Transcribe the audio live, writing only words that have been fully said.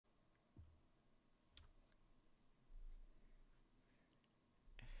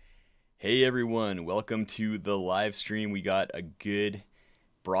Hey everyone, welcome to the live stream. We got a good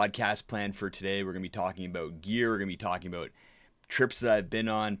broadcast plan for today. We're going to be talking about gear, we're going to be talking about trips that I've been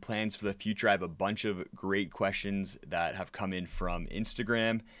on, plans for the future. I have a bunch of great questions that have come in from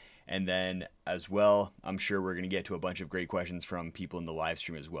Instagram. And then as well, I'm sure we're going to get to a bunch of great questions from people in the live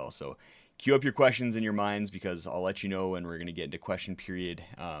stream as well. So queue up your questions in your minds because I'll let you know when we're going to get into question period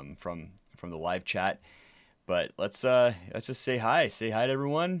from the live chat. But let's just say hi. Say hi to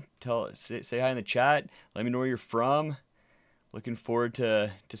everyone. Say hi in the chat. Let me know where you're from. Looking forward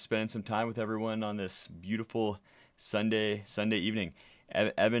to spending some time with everyone on this beautiful Sunday evening.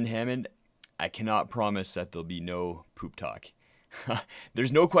 Evan Hammond, I cannot promise that there'll be no poop talk.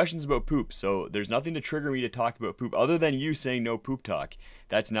 There's no questions about poop, so there's nothing to trigger me to talk about poop other than you saying no poop talk.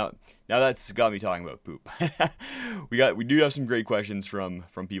 That's now that's got me talking about poop. We do have some great questions from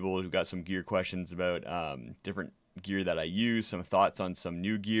people who got some gear questions about different gear that I use, some thoughts on some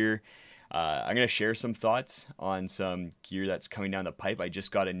new gear. I'm gonna share some thoughts on some gear that's coming down the pipe. I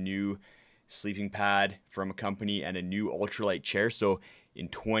just got a new sleeping pad from a company and a new ultralight chair. So in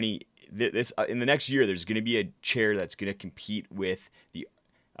in the next year, there's going to be a chair that's going to compete with the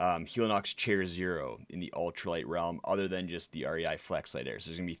Helinox Chair Zero in the ultralight realm, other than just the REI Flexlight Air. So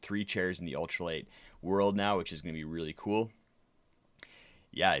there's going to be 3 chairs in the ultralight world now, which is going to be really cool.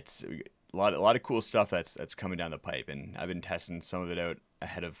 Yeah, it's a lot of cool stuff that's coming down the pipe, and I've been testing some of it out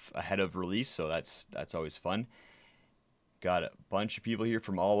ahead of release, so that's always fun. Got a bunch of people here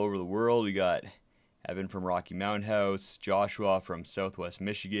from all over the world. We got Evan from Rocky Mountain House, Joshua from Southwest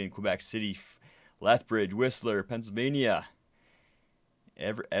Michigan, Quebec City, Lethbridge, Whistler, Pennsylvania.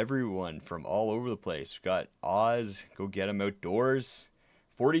 Everyone from all over the place. We've got Oz, Go Get 'Em Outdoors.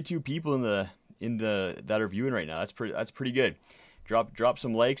 42 people in the that are viewing right now. That's pretty good. Drop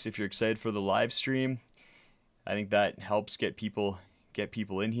some likes if you're excited for the live stream. I think that helps get people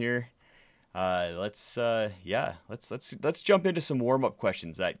in here. Let's jump into some warm-up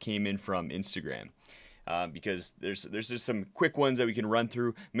questions that came in from Instagram. Because there's just some quick ones that we can run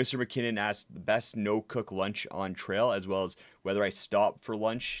through. Mr. McKinnon asked the best no-cook lunch on trail, as well as whether I stop for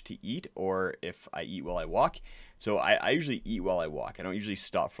lunch to eat or if I eat while I walk. So I usually eat while I walk. I don't usually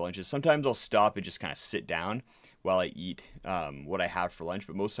stop for lunches. Sometimes I'll stop and just kind of sit down while I eat what I have for lunch,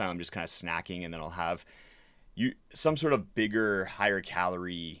 but most of the time I'm just kind of snacking, and then I'll have some sort of bigger, higher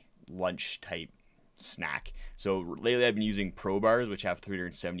calorie lunch type snack. So lately I've been using Pro Bars, which have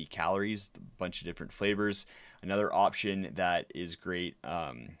 370 calories, a bunch of different flavors. Another option that is great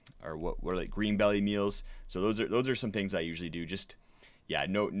are what are like green belly meals. So those are some things I usually do. Just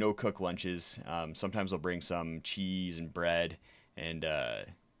no cook lunches. Sometimes I'll bring some cheese and bread and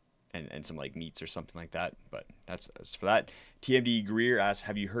some like meats or something like that. But that's for that. TMD Greer asks,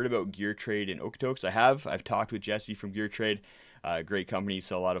 have you heard about Gear Trade in Okotoks? I have. I've talked with Jesse from Gear Trade. Great company,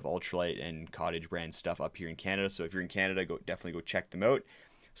 sell a lot of ultralight and cottage brand stuff up here in Canada. So if you're in Canada, definitely go check them out.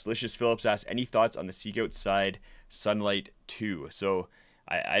 Salicious Phillips asks, any thoughts on the Seek Outside Sunlight 2? So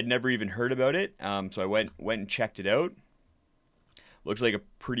I'd never even heard about it. So I went and checked it out. Looks like a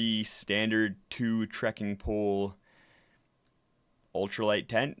pretty standard 2 trekking pole ultralight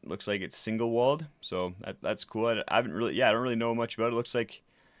tent. Looks like it's single walled. So that's cool. I don't really know much about it. Looks like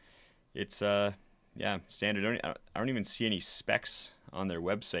it's standard. I don't even see any specs on their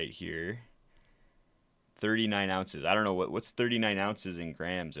website here. 39 ounces. I don't know what's 39 ounces in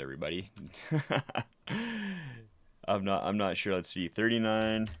grams, everybody. I'm not sure. Let's see.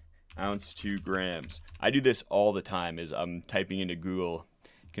 39 ounce to grams. I do this all the time as I'm typing into Google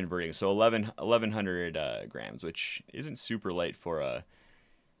converting. So 1100 grams, which isn't super light for a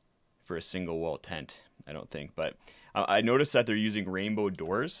single wall tent, I don't think. But I noticed that they're using rainbow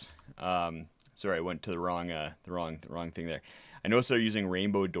doors. Sorry, I went to the wrong thing there. I noticed they're using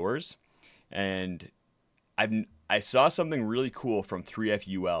rainbow doors, and I saw something really cool from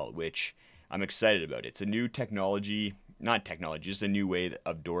 3FUL, which I'm excited about. It's a new technology, just a new way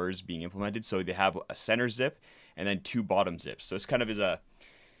of doors being implemented. So they have a center zip and then 2 bottom zips. So it's kind of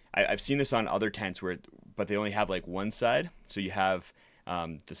I've seen this on other tents but they only have like one side. So you have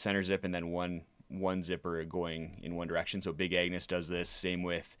the center zip and then one zipper going in one direction. So Big Agnes does this, same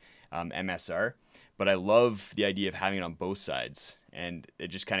with MSR, but I love the idea of having it on both sides, and it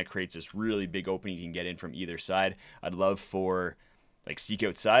just kind of creates this really big opening you can get in from either side. I'd love for like Seek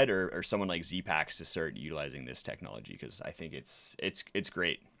Outside or someone like Z-Packs to start utilizing this technology, because I think it's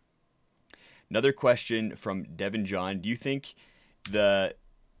great. Another question from Devin John: do you think the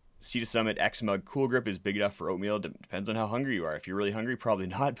Sea to Summit X Mug Cool Grip is big enough for oatmeal? Depends on how hungry you are. If you're really hungry, probably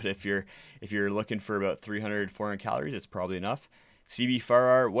not, but if you're looking for about 300-400 calories, it's probably enough. CB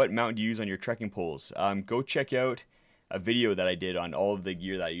Farrar, what mount do you use on your trekking poles? Go check out a video that I did on all of the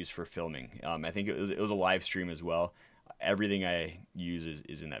gear that I use for filming. I think it was a live stream as well. Everything I use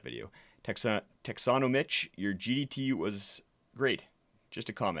is in that video. Texano Mitch, your GDT was great. Just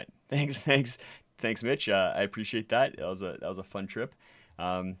a comment. Thanks, Mitch. I appreciate that. That was a fun trip.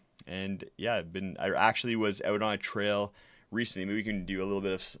 And yeah, I actually was out on a trail recently. Maybe we can do a little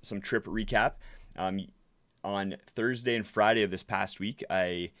bit of some trip recap. On Thursday and Friday of this past week,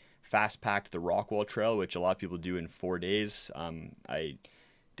 I fast packed the Rockwall Trail, which a lot of people do in 4 days. I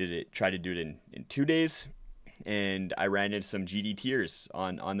tried to do it in 2 days, and I ran into some GDTers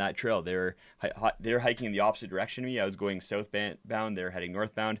on that trail. They're hiking in the opposite direction of me. I was going southbound. They're heading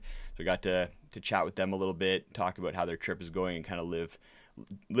northbound. So I got to chat with them a little bit, talk about how their trip is going, and kind of live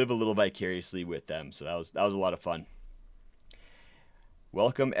a little vicariously with them. So that was a lot of fun.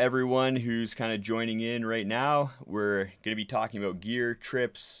 Welcome everyone who's kind of joining in right now. We're going to be talking about gear,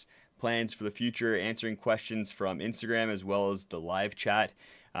 trips, plans for the future, answering questions from Instagram as well as the live chat.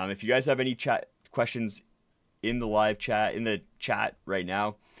 If you guys have any questions in the chat right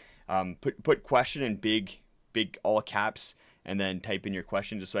now, put question in big all caps and then type in your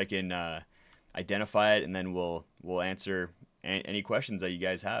question just so I can identify it, and then we'll answer any questions that you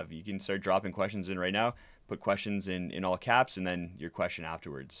guys have. You can start dropping questions in right now. Put questions in all caps and then your question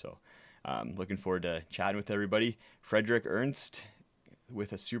afterwards. So looking forward to chatting with everybody. Frederick Ernst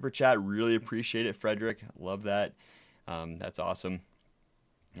with a super chat. Really appreciate it, Frederick. Love that. That's awesome.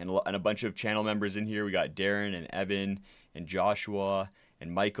 And a bunch of channel members in here. We got Darren and Evan and Joshua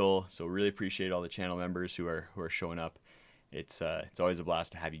and Michael. So really appreciate all the channel members who are showing up. It's always a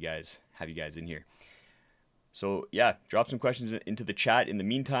blast to have you guys in here. So yeah, drop some questions into the chat. In the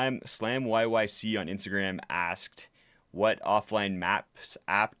meantime, SlamYYC on Instagram asked, what offline maps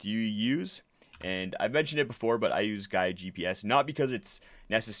app do you use? And I've mentioned it before, but I use Gaia GPS, not because it's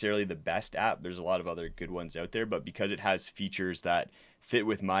necessarily the best app. There's a lot of other good ones out there, but because it has features that fit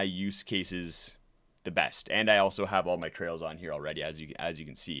with my use cases the best. And I also have all my trails on here already, as you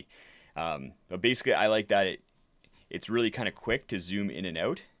can see. But basically, I like that it's really kind of quick to zoom in and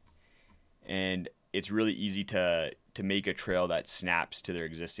out, and it's really easy to make a trail that snaps to their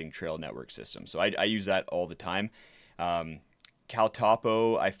existing trail network system. So I use that all the time.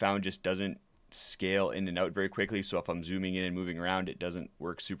 CalTopo I found just doesn't scale in and out very quickly. So if I'm zooming in and moving around, it doesn't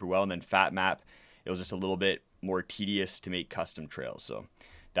work super well. And then FatMap, it was just a little bit more tedious to make custom trails. So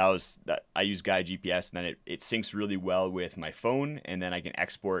that I use Gaia GPS, and then it syncs really well with my phone. And then I can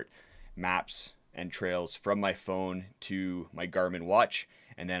export maps and trails from my phone to my Garmin watch.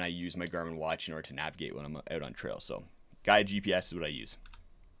 And then I use my Garmin watch in order to navigate when I'm out on trail. So Gaia GPS is what I use.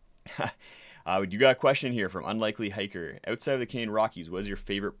 We do got a question here from Unlikely Hiker. Outside of the Canadian Rockies, what is your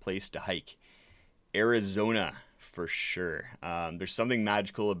favorite place to hike? Arizona, for sure. There's something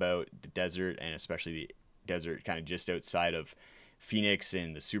magical about the desert, and especially the desert kind of just outside of Phoenix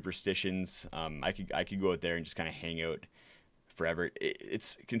and the Superstitions. I could go out there and just kind of hang out forever.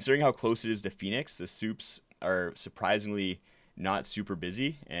 It's considering how close it is to Phoenix, the Supes are surprisingly not super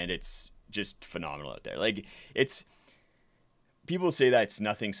busy, and it's just phenomenal out there. Like, people say that it's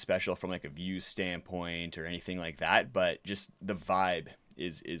nothing special from like a view standpoint or anything like that, but just the vibe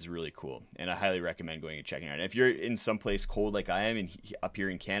is really cool, and I highly recommend going and checking it out. And if you're in some place cold like I am up here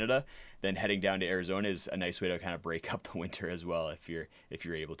in Canada, then heading down to Arizona is a nice way to kind of break up the winter as well, if you're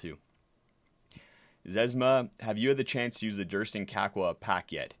able to. Zesma, have you had the chance to use the Durst and Kakwa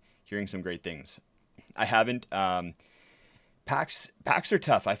pack yet? Hearing some great things. I haven't. Packs are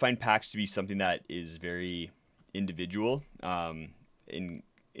tough. I find packs to be something that is very individual, in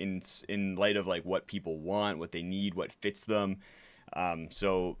light of like what people want, what they need, what fits them.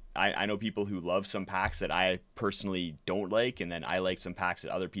 So I know people who love some packs that I personally don't like, and then I like some packs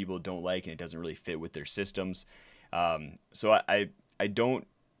that other people don't like, and it doesn't really fit with their systems. So I don't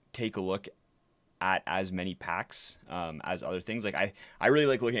take a look at as many packs as other things. Like I really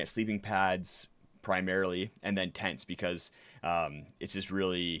like looking at sleeping pads primarily, and then tents, because it's just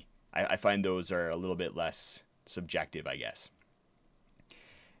really, I find those are a little bit less subjective, I guess.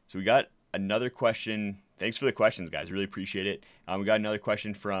 So we got another question. Thanks for the questions, guys. Really appreciate it. We got another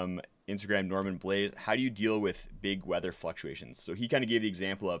question from Instagram, Norman Blaze. How do you deal with big weather fluctuations? So he kind of gave the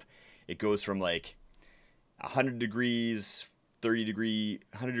example of it goes from like 100 degrees, 100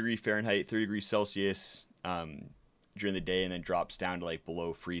 degree Fahrenheit, 30 degrees Celsius during the day, and then drops down to like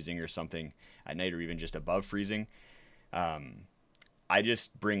below freezing or something at night, or even just above freezing. I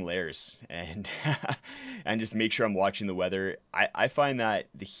just bring layers and and just make sure I'm watching the weather. I find that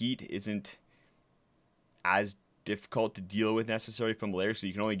the heat isn't as difficult to deal with necessarily from layers, so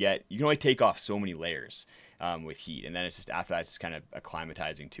you can only take off so many layers with heat, and then it's just after that it's just kind of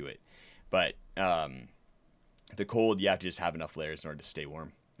acclimatizing to it. But The cold, you have to just have enough layers in order to stay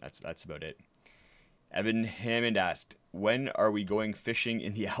warm. That's about it. Evan Hammond asked, "When are we going fishing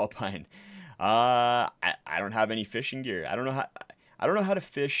in the Alpine?" I don't have any fishing gear. I don't know how to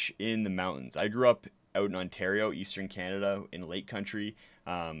fish in the mountains. I grew up out in Ontario, Eastern Canada, in Lake Country,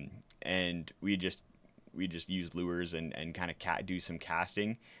 and we just use lures and kind of do some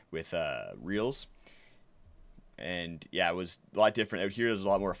casting with reels. And yeah, it was a lot different out here. There's a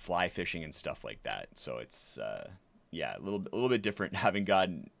lot more fly fishing and stuff like that. So it's yeah, a little bit different having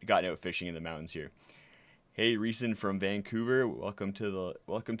gotten out fishing in the mountains here. Hey, Reeson from Vancouver, welcome to the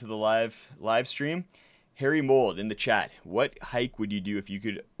live stream. Harry Mold in the chat, what hike would you do if you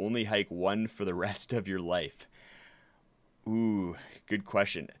could only hike one for the rest of your life? Ooh, good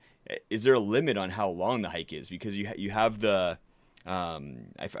question. Is there a limit on how long the hike is? Because you have the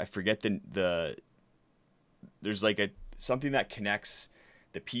I forget the there's like something that connects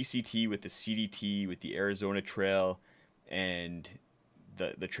the PCT with the CDT with the Arizona Trail and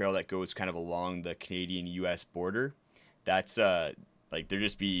the trail that goes kind of along the Canadian US border. That's like there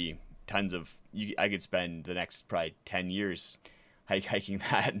just be tons of I could spend the next probably 10 years hiking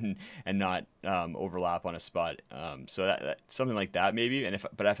that and not overlap on a spot. So that something like that maybe. And if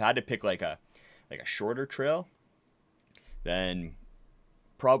I had to pick like a shorter trail, then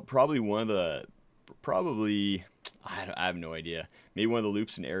probably I have no idea. Maybe one of the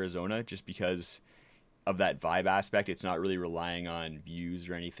loops in Arizona, just because of that vibe aspect. It's not really relying on views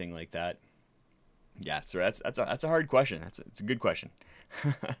or anything like that. Yeah, so that's a hard question. It's a good question.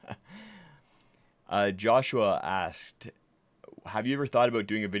 Joshua asked, have you ever thought about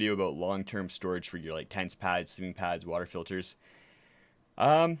doing a video about long-term storage for your like tents, pads, sleeping pads, water filters?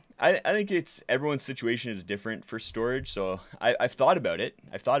 I think everyone's situation is different for storage, so I've thought about it.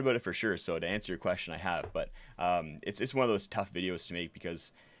 I've thought about it for sure. So to answer your question, I have, but it's one of those tough videos to make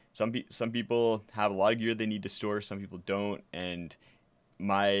because some people have a lot of gear they need to store, some people don't, and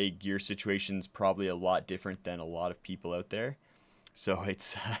my gear situation's probably a lot different than a lot of people out there. So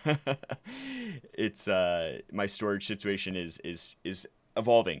it's my storage situation is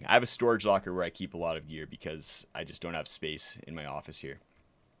evolving. I have a storage locker where I keep a lot of gear because I just don't have space in my office here.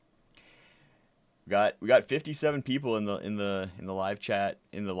 We got 57 people in the live chat,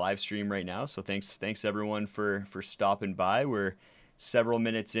 in the live stream right now. So thanks everyone for stopping by. We're several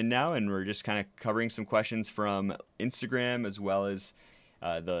minutes in now, and we're just kind of covering some questions from Instagram as well as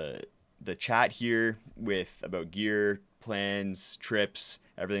the chat here about gear, plans, trips,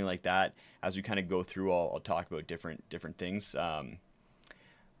 everything like that. As we kind of go through, I'll talk about different things.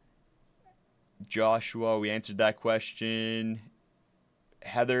 Joshua, we answered that question.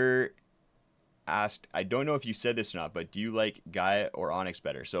 Heather asked, I don't know if you said this or not, but do you like Gaia or Onyx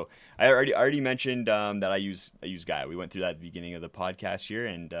better? So I already mentioned that I use Gaia. We went through that at the beginning of the podcast here,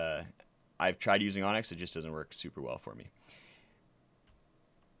 and I've tried using Onyx. It just doesn't work super well for me.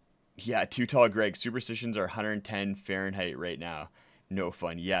 Yeah, Too Tall Greg, superstitions are 110 Fahrenheit right now. No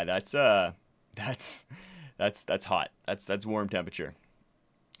fun. Yeah, that's hot. That's warm temperature.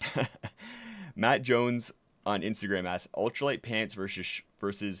 Matt Jones on Instagram asks, ultralight pants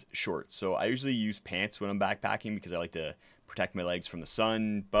versus shorts. So I usually use pants when I'm backpacking because I like to protect my legs from the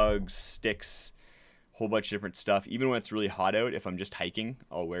sun, bugs, sticks, whole bunch of different stuff. Even when it's really hot out, if I'm just hiking,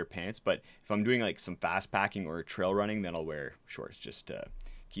 I'll wear pants. But if I'm doing like some fast packing or trail running, then I'll wear shorts just to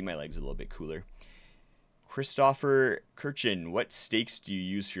keep my legs a little bit cooler. Christopher Kirchin, what stakes do you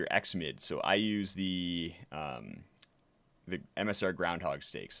use for your X-Mid? So I use the MSR Groundhog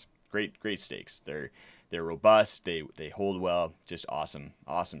stakes. Great stakes. They're robust. They hold well. Just awesome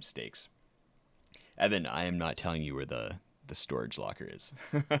stakes. Evan, I am not telling you where the storage locker is.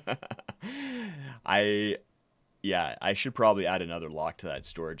 I should probably add another lock to that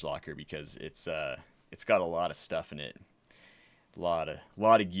storage locker because it's got a lot of stuff in it. A lot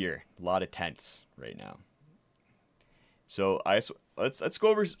of gear, a lot of tents right now. So let's go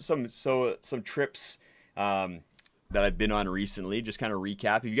over some trips that I've been on recently. Just kind of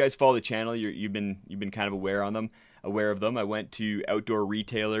recap. If you guys follow the channel, you've been kind of aware of them. I went to Outdoor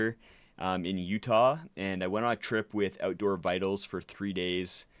Retailer in Utah, and I went on a trip with Outdoor Vitals for 3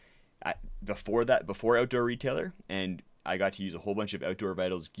 days. Before Outdoor Retailer, and I got to use a whole bunch of Outdoor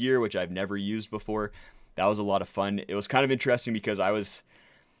Vitals gear, which I've never used before. That was a lot of fun. It was kind of interesting because I was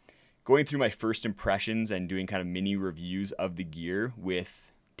going through my first impressions and doing kind of mini reviews of the gear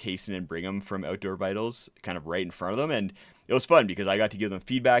with Tayson and Brigham from Outdoor Vitals kind of right in front of them, and it was fun because I got to give them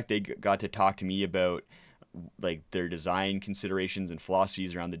feedback. They got to talk to me about like their design considerations and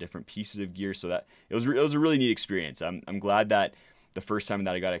philosophies around the different pieces of gear. So that it was a really neat experience. I'm glad that the first time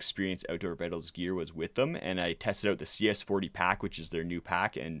that I got to experience Outdoor Vitals gear was with them, and I tested out the CS40 pack, which is their new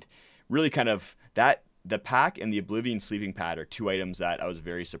pack, and really kind of that the pack and the Oblivion sleeping pad are two items that I was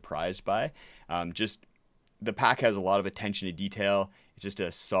very surprised by. Just the pack has a lot of attention to detail. It's just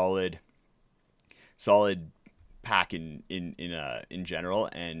a solid pack in general,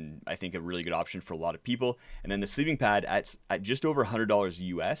 and I think a really good option for a lot of people. And then the sleeping pad at just over $100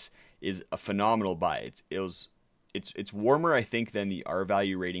 US is a phenomenal buy. It's warmer, I think, than the R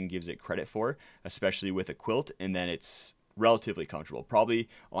value rating gives it credit for, especially with a quilt, and then it's relatively comfortable, probably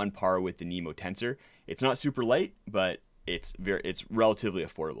on par with the Nemo Tensor. It's not super light, but it's relatively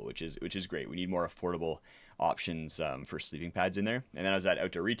affordable, which is great. We need more affordable options for sleeping pads in there. And then I was at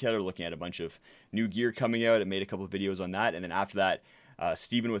Outdoor Retailer looking at a bunch of new gear coming out. I made a couple of videos on that, and then after that,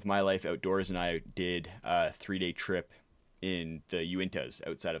 Steven with My Life Outdoors and I did a 3-day trip in the Uintas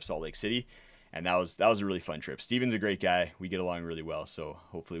outside of Salt Lake City, and that was a really fun trip. Steven's a great guy. We get along really well, so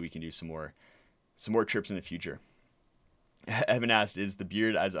hopefully we can do some more trips in the future. Evan asked, "Is the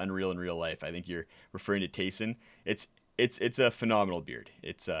beard as unreal in real life?" I think you're referring to Tayson. It's a phenomenal beard.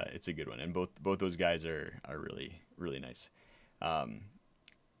 It's a good one, and both those guys are really really nice.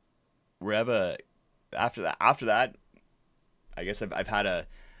 We have after that, I guess I've had a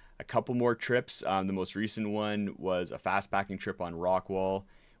couple more trips. The most recent one was a fast packing trip on Rockwall,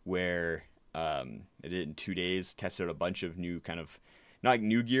 where I did it in 2 days. Tested out a bunch of new kind of, not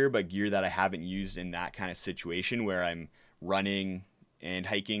new gear, but gear that I haven't used in that kind of situation where I'm running and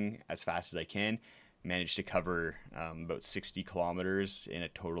hiking as fast as I can. Managed to cover about 60 kilometers in a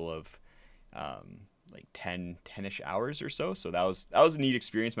total of like 10-ish hours or so. So that was a neat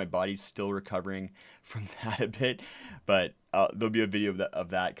experience. My body's still recovering from that a bit, but there'll be a video of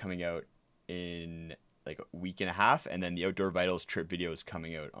that coming out in like a week and a half, and then the Outdoor Vitals trip video is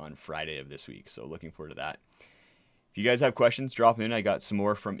coming out on Friday of this week. So looking forward to that. If you guys have questions, drop them in. I got some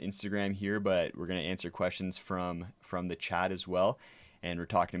more from Instagram here, but we're going to answer questions from the chat as well. And we're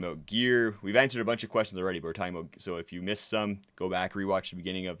talking about gear. We've answered a bunch of questions already, but we're talking about, so if you missed some, go back, rewatch the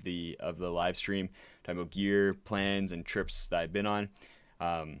beginning of the live stream. Talking about gear, plans, and trips that I've been on.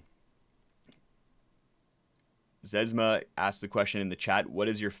 Zezma asked the question in the chat, what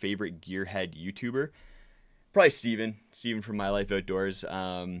is your favorite gearhead YouTuber? Probably Steven from My Life Outdoors.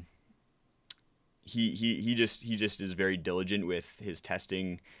 He just is very diligent with his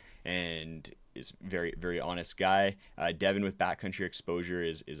testing and is very very honest guy. Devin with Backcountry Exposure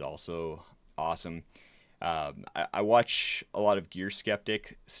is also awesome. I watch a lot of Gear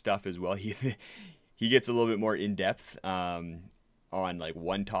Skeptic stuff as well. He gets a little bit more in depth on like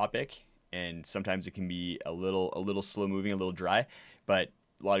one topic, and sometimes it can be a little slow moving, a little dry, but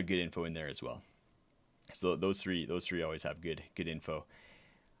a lot of good info in there as well. So those three always have good info.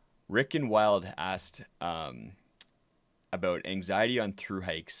 Rick and Wild asked about anxiety on through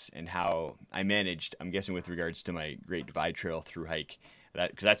hikes and how I managed. I'm guessing with regards to my Great Divide Trail through hike,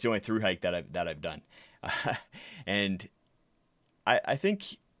 because that's the only through hike that I've done, and I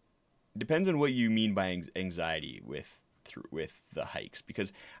think depends on what you mean by anxiety with the hikes,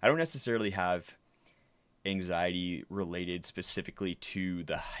 because I don't necessarily have anxiety related specifically to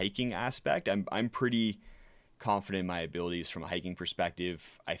the hiking aspect. I'm pretty confident in my abilities from a hiking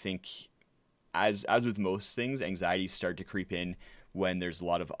perspective. I think as with most things, anxieties start to creep in when there's a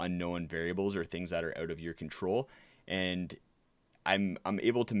lot of unknown variables or things that are out of your control, and I'm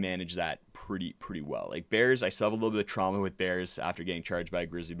able to manage that pretty well. Like bears, I still have a little bit of trauma with bears after getting charged by a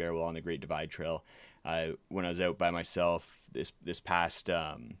grizzly bear while on the Great Divide Trail. When I was out by myself this past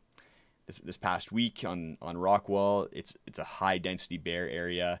week on Rockwall, it's a high density bear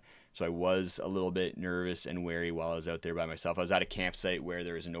area, so I was a little bit nervous and wary while I was out there by myself. I was at a campsite where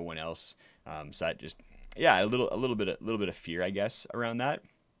there was no one else, so I just a little bit of fear, I guess, around that.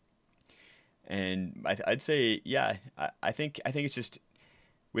 And I'd say I think it's just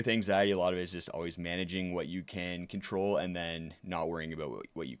with anxiety, a lot of it is just always managing what you can control and then not worrying about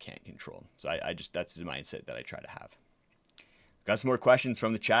what you can't control. So I just, that's the mindset that I try to have. Got some more questions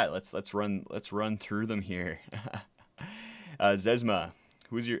from the chat. Let's run through them here. Zezma,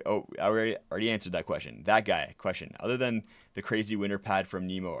 who's your? Oh, I already answered that question. That guy question. Other than the crazy winter pad from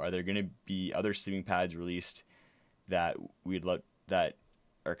Nemo, are there going to be other sleeping pads released that we'd love that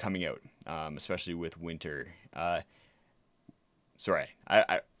are coming out, especially with winter? Sorry,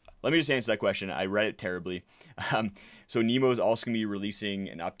 I let me just answer that question. I read it terribly. So Nemo is also going to be releasing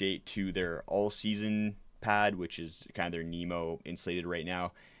an update to their all-season pad, which is kind of their Nemo insulated right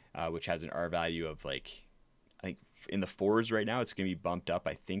now, which has an R value of like, I think in the 4s right now. It's going to be bumped up,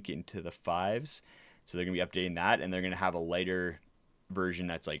 I think, into the 5s. So they're going to be updating that, and they're going to have a lighter version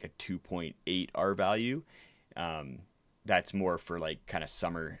that's like a 2.8 R value. That's more for like kind of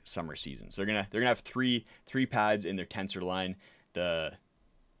summer season. So they're gonna have three pads in their Tensor line. The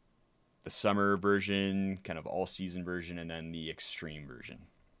the summer version, kind of all season version, and then the extreme version.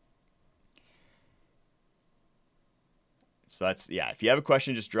 So that's, yeah, if you have a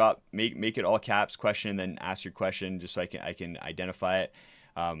question, just make it all caps question, then ask your question just so I can identify it.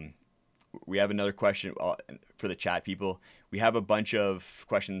 We have another question for the chat people. We have a bunch of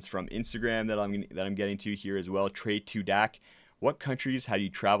questions from Instagram that I'm getting to here as well. Trey2Dak, what countries have you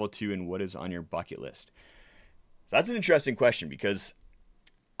traveled to and what is on your bucket list? So that's an interesting question because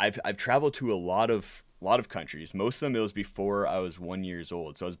I've traveled to a lot of countries. Most of them it was before I was 1 year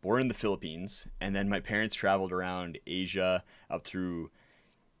old. So I was born in the Philippines, and then my parents traveled around Asia up through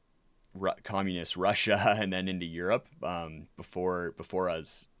communist Russia and then into Europe before I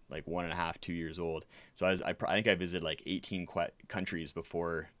was like 1.5, 2 years old. So I think I visited like 18 countries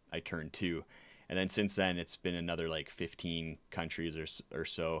before I turned 2, and then since then it's been another like 15 countries or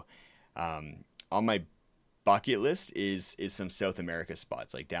so. On my bucket list is some South America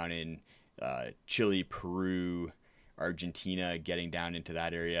spots, like down in Chile, Peru, Argentina, getting down into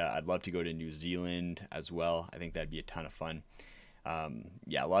that area. I'd love to go to New Zealand as well. I think that'd be a ton of fun.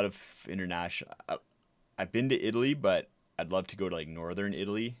 Yeah, a lot of international. I've been to Italy, but I'd love to go to like northern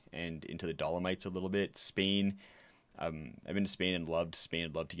Italy and into the Dolomites a little bit. Spain. I've been to Spain and loved Spain.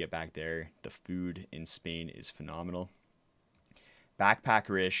 I'd love to get back there. The food in Spain is phenomenal.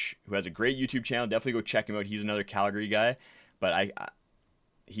 Backpackerish, who has a great YouTube channel, definitely go check him out. He's another Calgary guy, but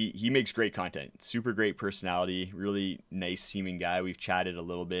he makes great content. Super great personality, really nice seeming guy. We've chatted a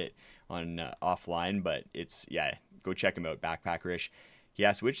little bit on offline, but yeah, go check him out. Backpackerish. He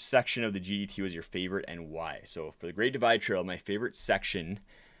asked, which section of the GDT was your favorite and why? So for the Great Divide Trail, my favorite section,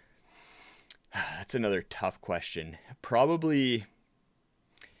 that's another tough question. Probably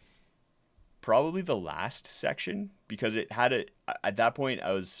the last section, because it had at that point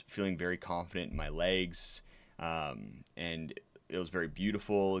I was feeling very confident in my legs, and it was very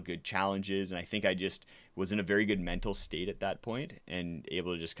beautiful, good challenges, and I think I just was in a very good mental state at that point and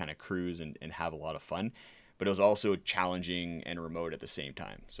able to just kind of cruise and have a lot of fun. But it was also challenging and remote at the same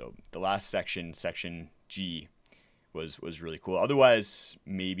time. So the last section G, was really cool. Otherwise,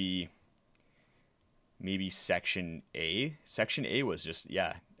 maybe section A. Section A was just,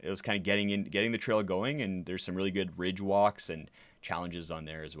 yeah, it was kind of getting the trail going, and there's some really good ridge walks challenges on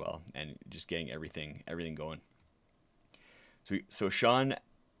there as well, and just getting everything going. So Sean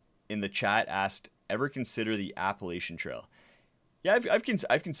in the chat asked, ever consider the Appalachian Trail? Yeah, I've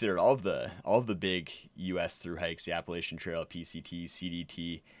considered all of the big U.S. through hikes, the Appalachian Trail, PCT,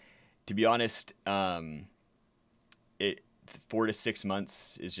 CDT. To be honest, 4 to 6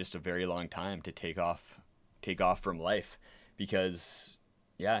 months is just a very long time to take off from life, because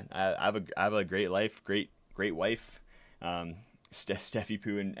yeah, I have a great life, great wife. Steffi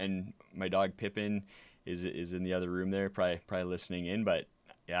Poo and my dog Pippin is in the other room there, probably listening in. But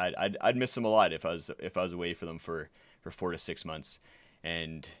yeah, I'd miss them a lot if I was away for them for 4 to 6 months,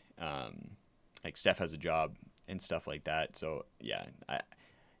 and like Steph has a job and stuff like that. So yeah,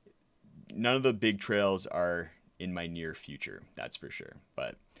 none of the big trails are in my near future, that's for sure.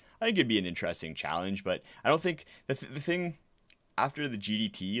 But I think it'd be an interesting challenge. But I don't think the thing after the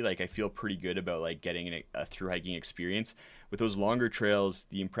GDT, like I feel pretty good about like getting a through hiking experience. With those longer trails,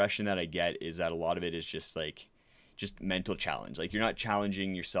 the impression that I get is that a lot of it is just mental challenge. Like you're not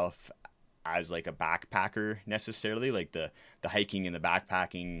challenging yourself as like a backpacker necessarily. Like the hiking and the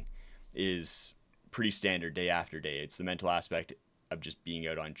backpacking is pretty standard day after day. It's the mental aspect of just being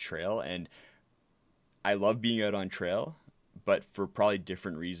out on trail, and I love being out on trail, but for probably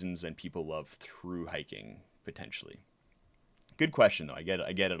different reasons than people love through hiking potentially. Good question though. I get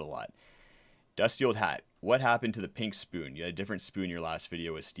it a lot. Dusty Old Hat, what happened to the pink spoon? You had a different spoon in your last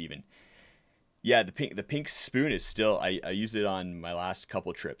video with Steven. Yeah, the pink spoon is still, I used it on my last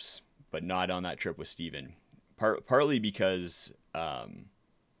couple trips, but not on that trip with Steven. Partly because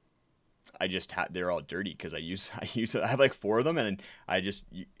they're all dirty because I have like 4 of them, and I just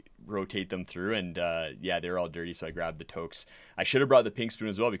rotate them through, and yeah, they're all dirty, so I grabbed the Tokes. I should have brought the pink spoon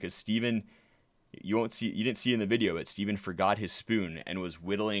as well, because Steven, you didn't see in the video, but Steven forgot his spoon and was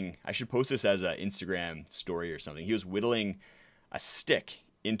whittling. I should post this as an Instagram story or something. He was whittling a stick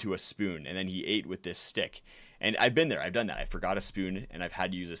into a spoon, and then he ate with this stick. And I've been there, I've done that. I forgot a spoon and I've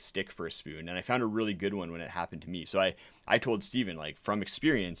had to use a stick for a spoon, and I found a really good one when it happened to me. So I told Steven, like, from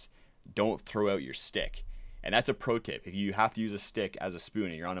experience, don't throw out your stick. And that's a pro tip. If you have to use a stick as a spoon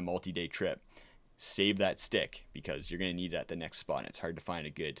and you're on a multi-day trip, save that stick, because you're going to need it at the next spot. And it's hard to find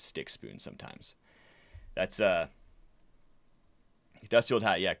a good stick spoon sometimes. That's Dusty Old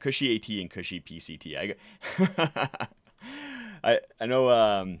Hat. Yeah, Cushy AT and Cushy PCT. I know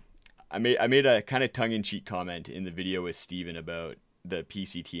I made a kind of tongue-in-cheek comment in the video with Steven about the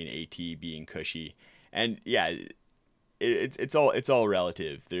PCT and AT being cushy. And yeah, it's all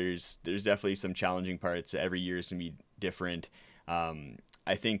relative. There's definitely some challenging parts. Every year is gonna be different.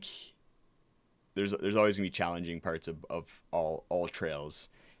 I think there's always gonna be challenging parts of all trails,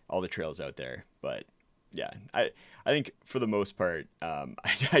 all the trails out there. But yeah, I think for the most part,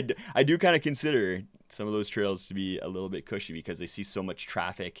 I do kind of consider some of those trails to be a little bit cushy because they see so much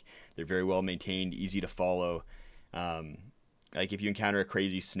traffic. They're very well maintained, easy to follow. Um, like if you encounter a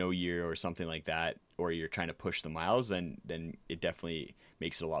crazy snow year or something like that, or you're trying to push the miles, then it definitely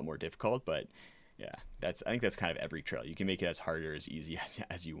makes it a lot more difficult. But yeah, I think that's kind of every trail. You can make it as hard or as easy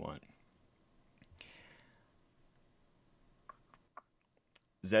as you want.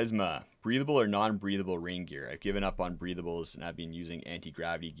 Zesma, breathable or non-breathable rain gear? I've given up on breathables and I've been using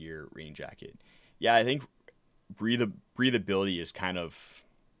anti-gravity gear rain jacket. Yeah, I think breathability is kind of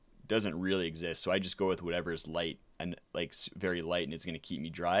doesn't really exist. So I just go with whatever is light and like very light and it's going to keep me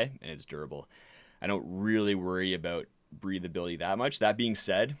dry and it's durable. I don't really worry about breathability that much. That being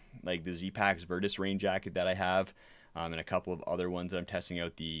said, like the Z-Packs Virtus rain jacket that I have, and a couple of other ones that I'm testing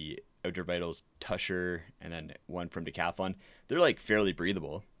out, the Outdoor Vitals Tusher and then one from Decathlon, they're like fairly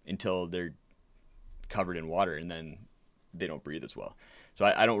breathable until they're covered in water and then they don't breathe as well. So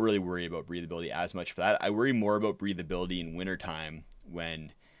I don't really worry about breathability as much for that. I worry more about breathability in wintertime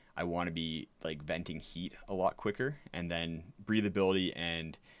when I want to be like venting heat a lot quicker, and then breathability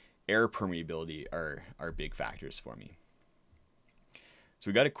and air permeability are big factors for me. So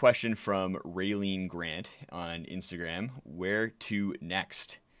we got a question from Raylene Grant on Instagram. Where to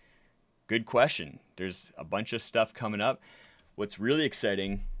next? Good question. There's a bunch of stuff coming up. What's really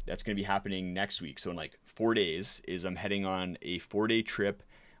exciting that's going to be happening next week, so in like 4 days, is I'm heading on a 4-day trip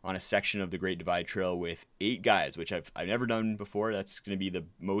on a section of the Great Divide Trail with 8 guys, which I've never done before. That's going to be the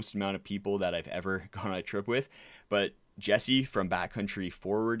most amount of people that I've ever gone on a trip with. But Jesse from Backcountry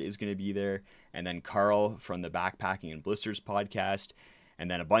Forward is going to be there, and then Carl from the Backpacking and Blisters podcast, and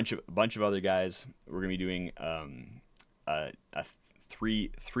then a bunch of other guys. We're going to be doing a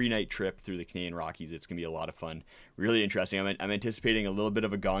three night trip through the Canadian Rockies. It's gonna be a lot of fun, really interesting. I'm anticipating a little bit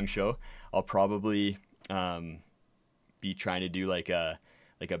of a gong show. I'll probably be trying to do like a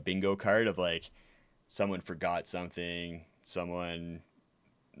bingo card of like someone forgot something, someone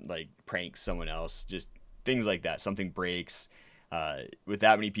like pranks someone else, just things like that. Something breaks. With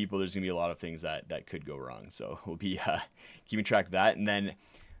that many people, there's gonna be a lot of things that could go wrong. So we'll be keeping track of that. And then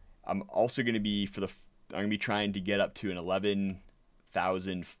I'm also gonna be I'm gonna be trying to get up to an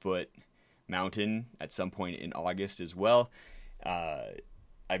 11,000-foot mountain at some point in August as well.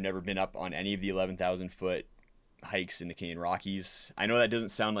 I've never been up on any of the 11,000-foot hikes in the Canadian Rockies. I know that doesn't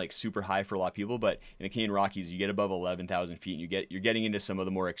sound like super high for a lot of people, but in the Canadian Rockies, you get above 11,000 feet, and you're getting into some of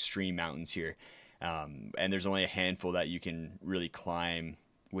the more extreme mountains here. And there's only a handful that you can really climb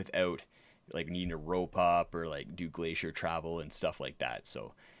without like needing to rope up or like do glacier travel and stuff like that. So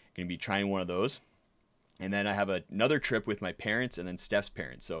I'm gonna be trying one of those. And then I have another trip with my parents and then Steph's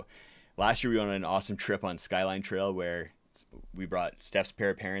parents. So last year we went on an awesome trip on Skyline Trail where we brought Steph's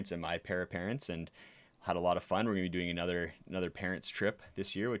pair of parents and my pair of parents and had a lot of fun. We're gonna be doing another parents trip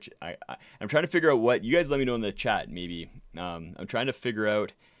this year, which I'm trying to figure out what you guys let me know in the chat. Maybe I'm trying to figure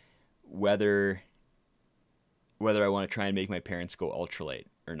out whether I want to try and make my parents go ultralight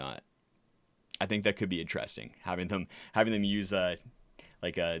or not. I think that could be interesting. Having them use the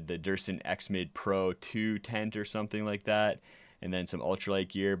Durston X-Mid Pro 2 tent or something like that, and then some ultralight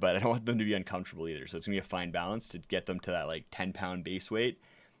gear. But I don't want them to be uncomfortable either. So it's gonna be a fine balance to get them to that like 10-pound base weight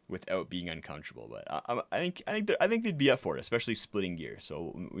without being uncomfortable. But I think they'd be up for it, especially splitting gear.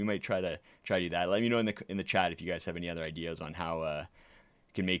 So we might try to do that. Let me know in the chat if you guys have any other ideas on how you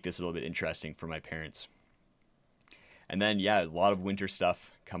can make this a little bit interesting for my parents. And then, yeah, a lot of winter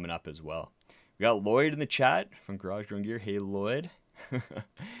stuff coming up as well. We got Lloyd in the chat from Garage Grown Gear. Hey, Lloyd.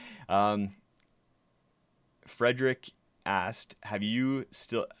 Frederick asked, have you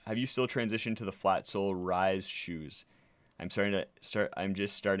still transitioned to the flat sole Rise shoes? I'm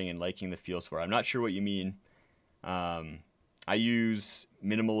just starting and liking the feel so far. I'm not sure what you mean. I use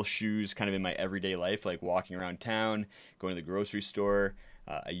minimal shoes kind of in my everyday life, like walking around town, going to the grocery store.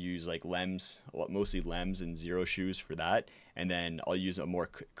 I use like Lems, mostly Lems and Zero shoes for that. And then I'll use a more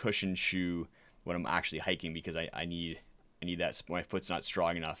cushioned shoe when I'm actually hiking because I need that. My foot's not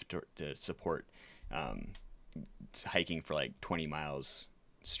strong enough to support hiking for like 20 miles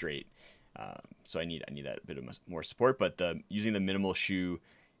straight. So I need that bit of more support. But using the minimal shoe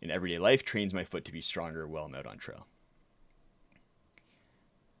in everyday life trains my foot to be stronger while I'm out on trail.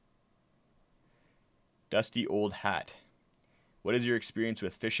 Dusty Old Hat. What is your experience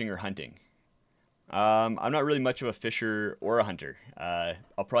with fishing or hunting? I'm not really much of a fisher or a hunter.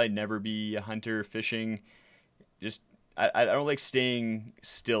 I'll probably never be a hunter fishing. Just I don't like staying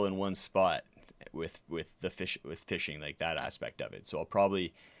still in one spot with fishing, like that aspect of it. So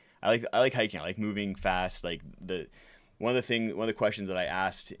I like hiking. I like moving fast. Like one of the questions that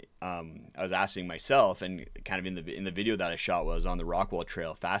I was asking myself, and kind of in the video that I shot was on the Rockwall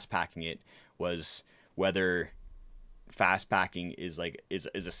Trail, fast packing it, was whether fast packing is a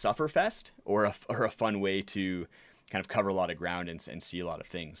sufferfest or a fun way to kind of cover a lot of ground and see a lot of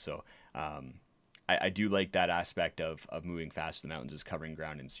things. So I do like that aspect of moving fast in the mountains, is covering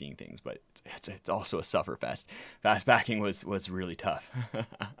ground and seeing things, but it's also a sufferfest. Fast packing was really tough.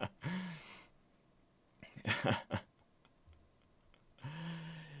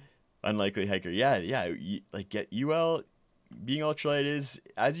 Unlikely hiker. Yeah. Like get UL being ultralight is,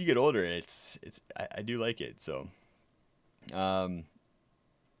 as you get older, I do like it. So I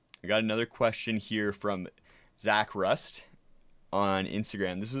got another question here from Zach Rust on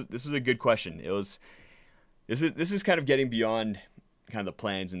Instagram. This was a good question. This is kind of getting beyond kind of the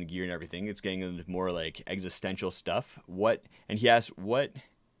plans and the gear and everything. It's getting into more like existential stuff. He asked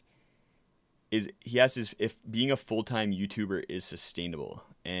if being a full-time YouTuber is sustainable,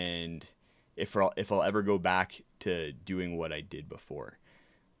 and if I'll ever go back to doing what I did before.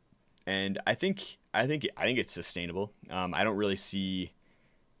 And I think it's sustainable. I don't really see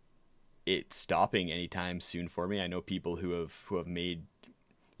it stopping anytime soon for me. I know people who have made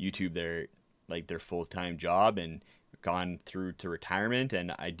YouTube their full-time job and gone through to retirement,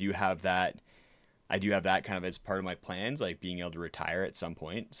 and I do have that kind of as part of my plans, like being able to retire at some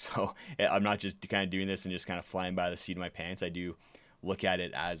point. So I'm not just kind of doing this and just kind of flying by the seat of my pants. I do look at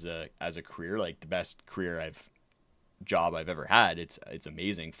it as a career, like the best job I've ever had. It's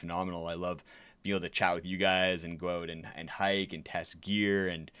amazing, phenomenal. I love being able to chat with you guys and go out and hike and test gear,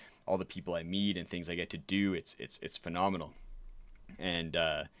 and all the people I meet and things I get to do. It's phenomenal. And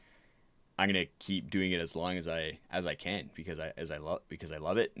I'm gonna keep doing it as long as I can, because I love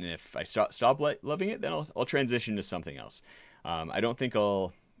it. And if I stop loving it, then I'll transition to something else. I don't think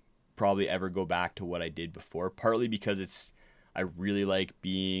I'll probably ever go back to what I did before, partly because I really like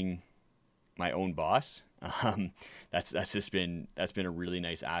being my own boss. That's been a really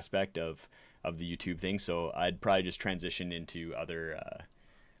nice aspect of the YouTube thing. So I'd probably just transition into other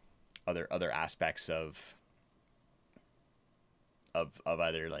aspects of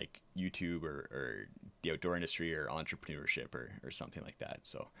either like YouTube or the outdoor industry or entrepreneurship or something like that.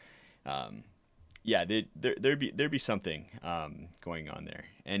 So yeah, there'd be something going on there.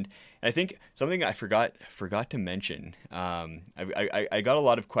 And I think something I forgot to mention. I got a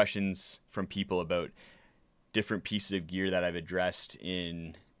lot of questions from people about different pieces of gear that I've addressed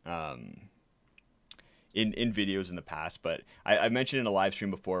in videos in the past, but I mentioned in a live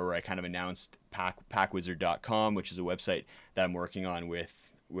stream before where I kind of announced packwizard.com, which is a website that I'm working on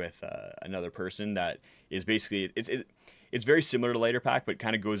with another person that is basically it's very similar to LighterPack, but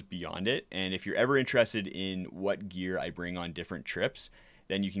kind of goes beyond it. And if you're ever interested in what gear I bring on different trips,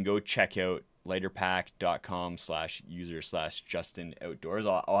 then you can go check out lighterpack.com/user/Justin Outdoors.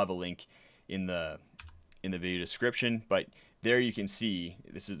 I'll have a link in the video description, but there you can see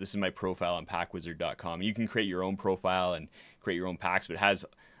this is my profile on packwizard.com. You can create your own profile and create your own packs, but it has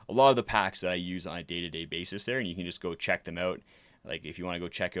a lot of the packs that I use on a day-to-day basis there, and you can just go check them out. Like if you want to go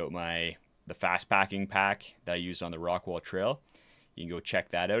check out the fast packing pack that I used on the Rockwall Trail, you can go check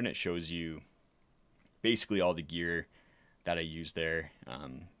that out, and it shows you basically all the gear that I use there.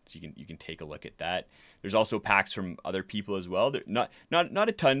 So you can take a look at that. There's also packs from other people as well. They're not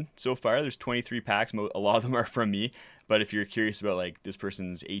a ton so far. There's 23 packs. A lot of them are from me. But if you're curious about like this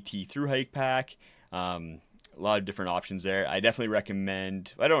person's AT through hike pack, a lot of different options there. I definitely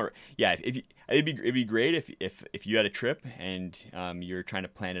recommend. It'd be great if you had a trip and you're trying to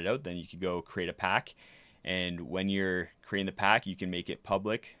plan it out, then you could go create a pack. And when you're creating the pack, you can make it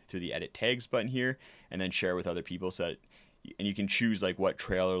public through the edit tags button here, and then share with other people. And you can choose like what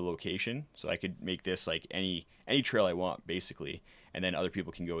trail or location. So I could make this like any trail I want basically, and then other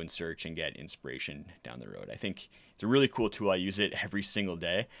people can go and search and get inspiration down the road. I think it's a really cool tool. I use it every single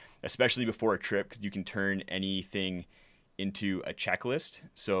day, especially before a trip, because you can turn anything into a checklist.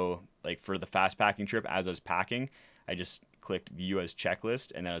 So like for the fast packing trip, as I was packing, I just clicked view as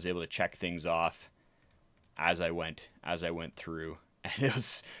checklist, and then I was able to check things off as I went through, and it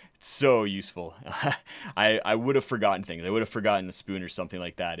was so useful. I would have forgotten things. I would have forgotten the spoon or something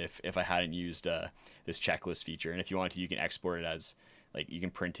like that if I hadn't used this checklist feature. And if you want to, you can export it as like you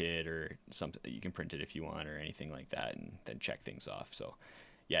can print it or something. You can print it if you want or anything like that, and then check things off. So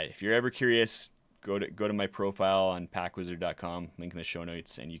yeah, if you're ever curious, go to my profile on packwizard.com, link in the show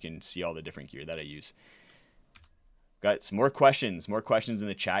notes, and you can see all the different gear that I use. Got some more questions in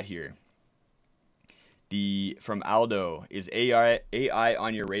the chat here. From Aldo, is AI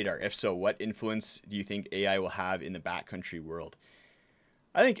on your radar? If so, what influence do you think AI will have in the backcountry world?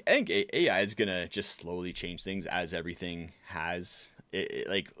 I think AI is gonna just slowly change things, as everything has.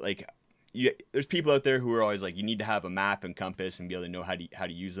 There's people out there who are always like, you need to have a map and compass and be able to know how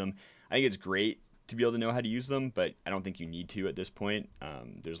to use them. I think it's great to be able to know how to use them, but I don't think you need to at this point.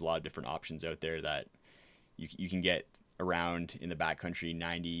 There's a lot of different options out there that you can get around in the backcountry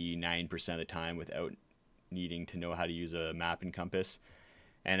 99% of the time without needing to know how to use a map and compass.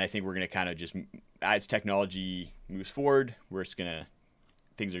 And I think we're going to kind of just, as technology moves forward,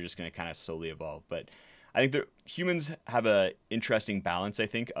 things are just going to kind of slowly evolve. But I think that humans have a interesting balance, I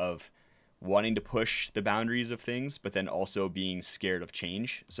think, of wanting to push the boundaries of things, but then also being scared of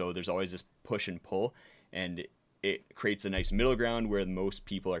change. So there's always this push and pull, and it creates a nice middle ground where most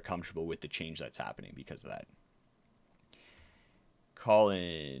people are comfortable with the change that's happening because of that.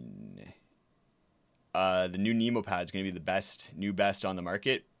 Colin, the new Nemo pad is going to be the new best on the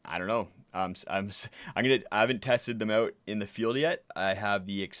market. I don't know. I haven't tested them out in the field yet. I have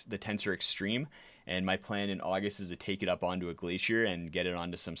the Tensor Extreme, and my plan in August is to take it up onto a glacier and get it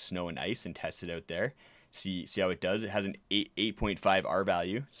onto some snow and ice and test it out there. See how it does. It has an 8.5 R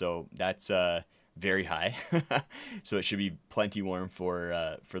value, so that's very high. So it should be plenty warm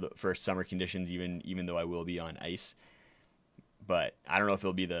for summer conditions, even though I will be on ice. But I don't know if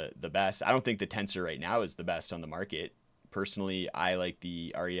it'll be the best. I don't think the Tensor right now is the best on the market. Personally, I like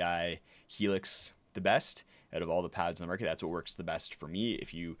the REI Helix the best out of all the pads on the market. That's what works the best for me.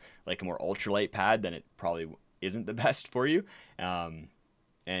 If you like a more ultralight pad, then it probably isn't the best for you. And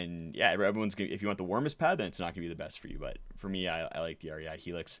yeah, if you want the warmest pad, then it's not gonna be the best for you. But for me, I like the REI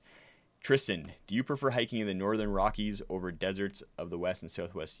Helix. Tristan, do you prefer hiking in the northern Rockies over deserts of the west and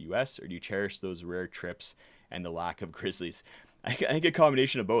southwest US, or do you cherish those rare trips and the lack of grizzlies? I think a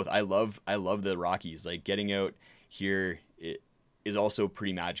combination of both. I love the Rockies. Like, getting out here, it is also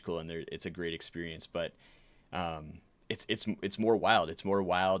pretty magical, and it's a great experience. But it's more wild. It's more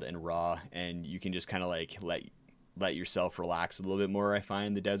wild and raw, and you can just kind of like let yourself relax a little bit more, I find,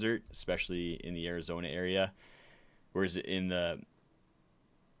 in the desert, especially in the Arizona area. Whereas in the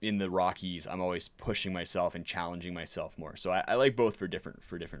Rockies, I'm always pushing myself and challenging myself more. So I like both for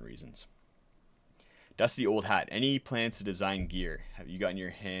different reasons. Dusty Old Hat, any plans to design gear? Have you gotten your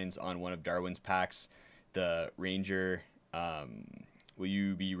hands on one of Darwin's packs, the Ranger? Will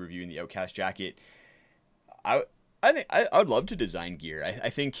you be reviewing the Outcast jacket? I think I would love to design gear. I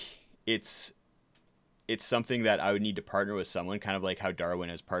think it's something that I would need to partner with someone, kind of like how Darwin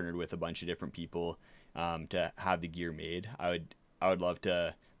has partnered with a bunch of different people to have the gear made. I would love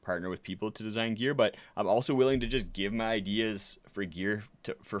to partner with people to design gear, but I'm also willing to just give my ideas for gear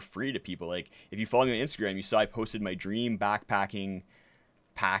for free to people. Like, if you follow me on Instagram, you saw I posted my dream backpacking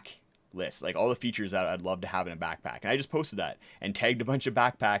pack list, like all the features that I'd love to have in a backpack, and I just posted that and tagged a bunch of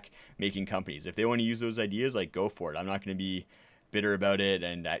backpack making companies. If they want to use those ideas, like, go for it. I'm not going to be bitter about it,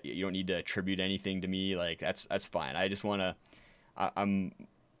 and you don't need to attribute anything to me. Like, that's fine. I just want to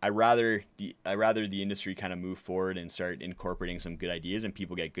I rather the industry kind of move forward and start incorporating some good ideas and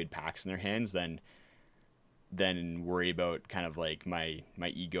people get good packs in their hands than worry about kind of like my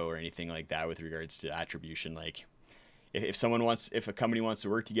ego or anything like that with regards to attribution. Like, if a company wants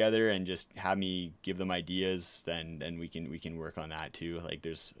to work together and just have me give them ideas, then we can work on that too. Like,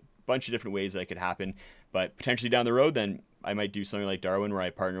 there's a bunch of different ways that could happen, but potentially down the road, then I might do something like Darwin, where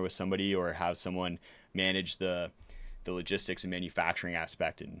I partner with somebody or have someone manage the logistics and manufacturing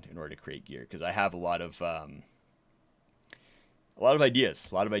aspect in order to create gear, because I have a lot of ideas.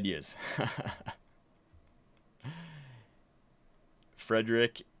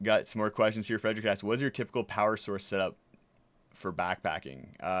 Frederick got some more questions here. Frederick asked, what's your typical power source setup for backpacking?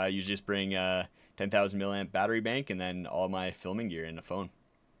 I usually just bring a 10,000 milliamp battery bank and then all my filming gear and a phone.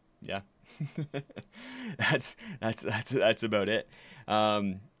 Yeah. that's about it.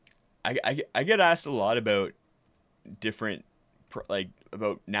 I get asked a lot about different, like,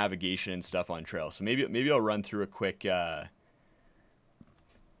 about navigation and stuff on trail. So maybe I'll run through a quick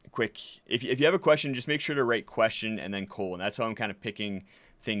if you have a question, just make sure to write question and then colon. That's how I'm kind of picking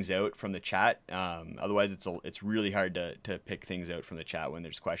things out from the chat. Otherwise it's really hard to pick things out from the chat when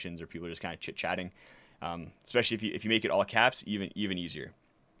there's questions or people are just kind of chit-chatting. Especially if you make it all caps, even easier.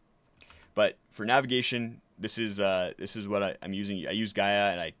 But for navigation, this is what I'm using. I use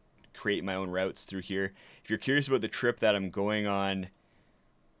Gaia, and I create my own routes through here. If you're curious about the trip that I'm going on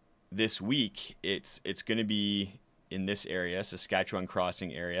this week, it's going to be in this area, Saskatchewan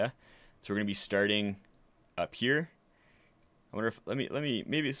Crossing area. So we're going to be starting up here. I wonder if, let me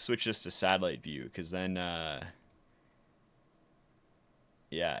maybe switch this to satellite view, because then,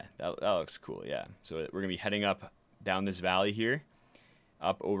 yeah, that looks cool, yeah. So we're going to be heading up down this valley here,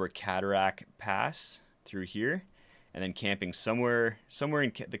 up over Cataract Pass through here, and then camping somewhere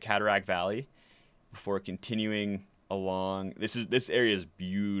in the Cataract Valley before continuing along. This area is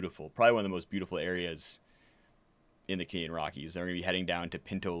beautiful, probably one of the most beautiful areas in the Canadian Rockies. Then we're going to be heading down to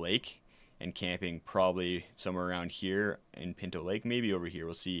Pinto Lake and camping probably somewhere around here in Pinto Lake, maybe over here.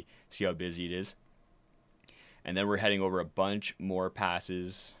 We'll see how busy it is. And then we're heading over a bunch more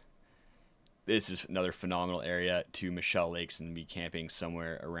passes. This is another phenomenal area to Michelle Lakes, and be camping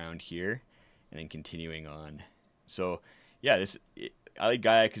somewhere around here and then continuing on. So yeah, I like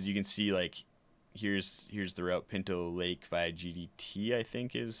Gaia because you can see, like, here's the route. Pinto Lake via GDT, I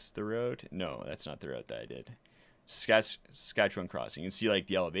think, is the route. No, that's not the route that I did. Saskatchewan crossing. You can see, like,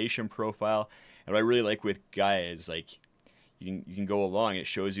 the elevation profile. And what I really like with Gaia is, like, you can go along. It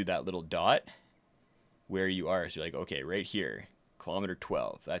shows you that little dot where you are. So you're like, okay, right here, kilometer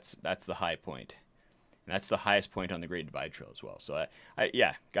 12. That's the high point. And that's the highest point on the Great Divide Trail as well. So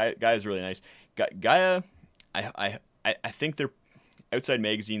yeah, Gaia is really nice. Gaia, I think they're Outside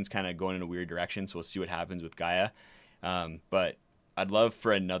Magazine's kind of going in a weird direction, so we'll see what happens with Gaia. But I'd love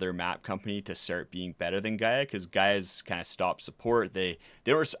for another map company to start being better than Gaia, because Gaia's kind of stopped support. They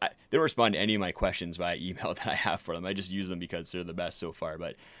don't respond to any of my questions via email that I have for them. I just use them because they're the best so far.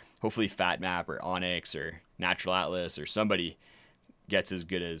 But hopefully FatMap or Onyx or Natural Atlas or somebody gets as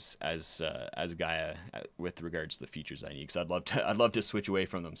good as Gaia with regards to the features I need, because I'd love to switch away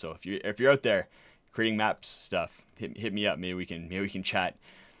from them. So if you're out there creating maps stuff, hit me up. Maybe we can chat.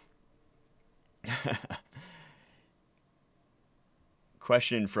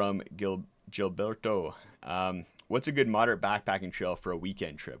 Question from Gilberto. What's a good moderate backpacking trail for a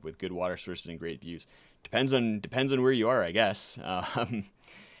weekend trip with good water sources and great views? Depends on where you are, I guess.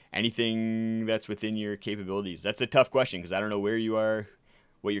 Anything that's within your capabilities. That's a tough question, because I don't know where you are,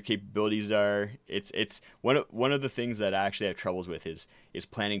 what your capabilities are. It's one of the things that I actually have troubles with is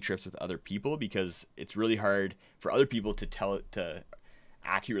planning trips with other people, because it's really hard for other people to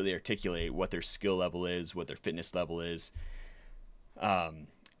accurately articulate what their skill level is, what their fitness level is.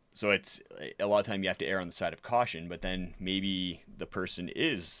 So it's a lot of time you have to err on the side of caution, but then maybe the person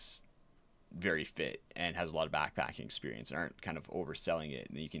is very fit and has a lot of backpacking experience and aren't kind of overselling it,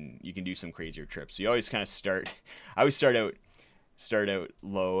 and you can do some crazier trips. So you always kind of I always start out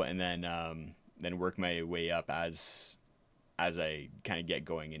low, and then work my way up as I kind of get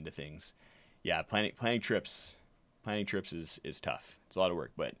going into things. Yeah, planning trips is tough. It's a lot of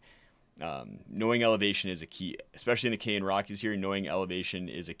work, but knowing elevation is a key, especially in the Canadian Rockies here. Knowing elevation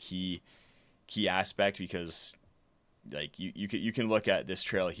is a key aspect, because, like, you can look at this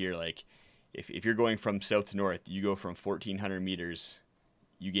trail here. Like, if you're going from south to north, you go from 1,400 meters,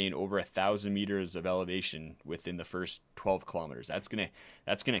 you gain over 1,000 meters of elevation within the first 12 kilometers. That's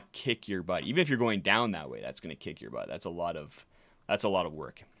gonna kick your butt. Even if you're going down that way, that's gonna kick your butt. That's a lot of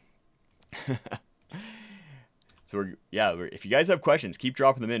work. So if you guys have questions, keep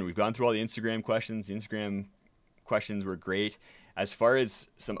dropping them in. We've gone through all the Instagram questions. The Instagram questions were great. As far as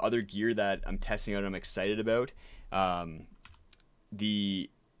some other gear that I'm testing out, I'm excited about. The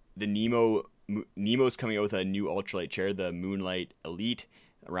Nemo's coming out with a new ultralight chair, the Moonlight Elite,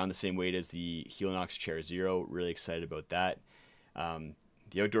 around the same weight as the Helinox Chair Zero. Really excited about that.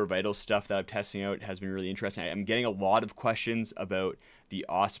 The Outdoor Vitals stuff that I'm testing out has been really interesting. I'm getting a lot of questions about the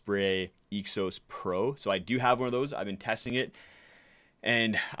Osprey Exos Pro. So I do have one of those. I've been testing it,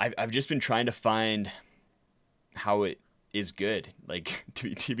 and I've just been trying to find how it is good. Like,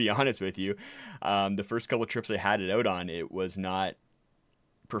 to be honest with you, the first couple of trips I had it out on, it was not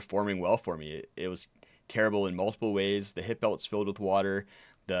performing well for me. It was terrible in multiple ways. The hip belt's filled with water.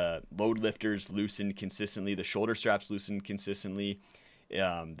 The load lifters loosened consistently. The shoulder straps loosened consistently.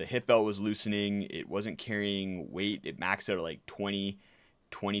 The hip belt was loosening. It wasn't carrying weight. It maxed out at like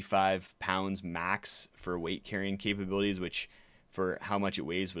 25 pounds max for weight carrying capabilities, which for how much it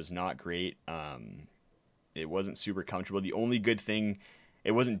weighs was not great. It wasn't super comfortable. The only good thing,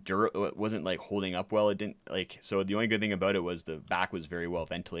 it wasn't like holding up well. So the only good thing about it was the back was very well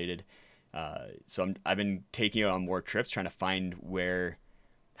ventilated. So I've been taking it on more trips, trying to find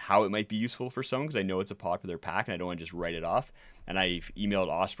how it might be useful for someone, because I know it's a popular pack and I don't want to just write it off. And I've emailed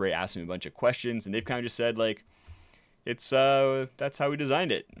Osprey, asked them a bunch of questions, and they've kind of just said, like, it's that's how we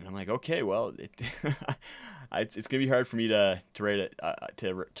designed it. And I'm like, okay, well, it's gonna be hard for me to write it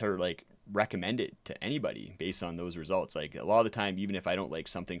to like recommend it to anybody based on those results. Like, a lot of the time, even if I don't like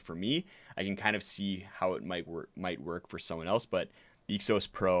something for me, I can kind of see how it might work for someone else. But the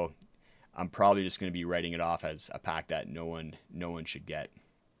Exos Pro, I'm probably just going to be writing it off as a pack that no one should get.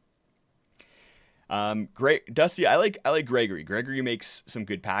 Great, Dusty. I like Gregory. Gregory makes some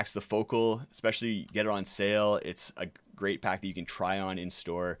good packs. The Focal, especially, get it on sale. It's a great pack that you can try on in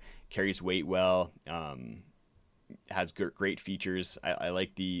store. Carries weight well. Has great features. I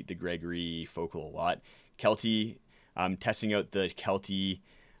like the Gregory Focal a lot. Kelty. I'm testing out the Kelty.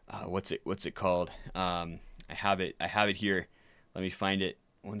 What's it called? I have it here. Let me find it.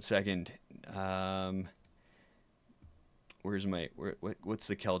 1 second. What's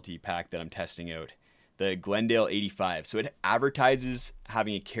the Kelty pack that I'm testing out? The Glendale 85. So it advertises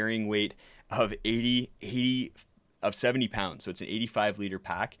having a carrying weight of 70 pounds. So it's an 85 liter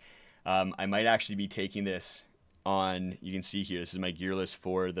pack. I might actually be taking this on, you can see here, this is my gear list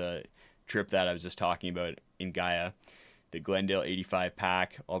for the trip that I was just talking about in Gaia. The Glendale 85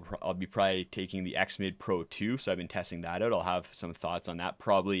 pack. I'll be probably taking the X-Mid Pro 2. So I've been testing that out. I'll have some thoughts on that.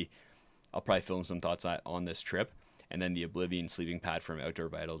 I'll probably film some thoughts on this trip. And then the Oblivion sleeping pad from Outdoor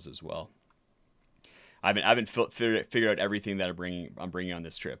Vitals as well. I haven't figured out everything that I'm bringing on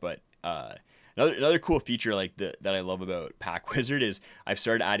this trip, but another cool feature that I love about Pack Wizard is I've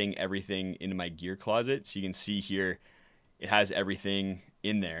started adding everything into my gear closet. So you can see here, it has everything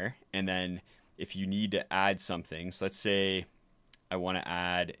in there. And then if you need to add something, so let's say I want to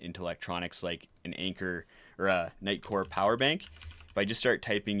add into electronics like an Anker or a Nitecore power bank. If I just start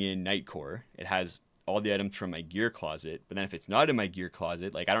typing in Nitecore, it has all the items from my gear closet. But then if it's not in my gear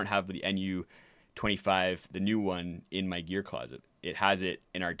closet, like I don't have the NU25, the new one, in my gear closet, it has it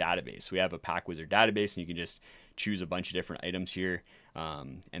in our database. We have a Pack Wizard database, and you can just choose a bunch of different items here,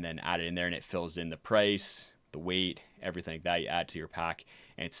 and then add it in there, and it fills in the price, the weight, everything like that you add to your pack.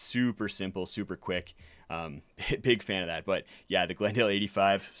 And it's super simple, super quick. Big fan of that. But yeah, the Glendale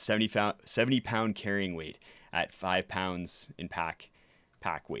 85, 70 pound carrying weight at 5 pounds in pack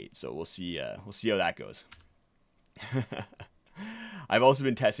weight. So we'll see how that goes. I've also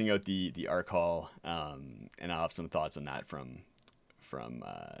been testing out the Arc Hall, and I'll have some thoughts on that from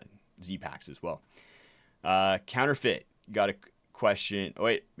Z Packs as well. Counterfeit, got a question. Oh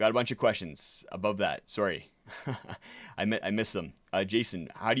wait, got a bunch of questions above that. Sorry. I missed them. Jason,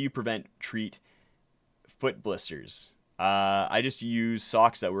 how do you treat foot blisters? I just use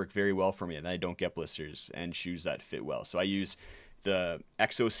socks that work very well for me, and I don't get blisters, and shoes that fit well. So I use the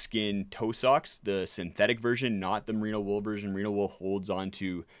ExoSkin toe socks, the synthetic version, not the merino wool version. Merino wool holds on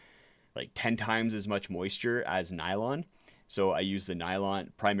to like 10 times as much moisture as nylon. So I use the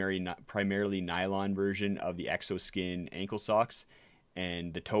primarily nylon version of the ExoSkin ankle socks,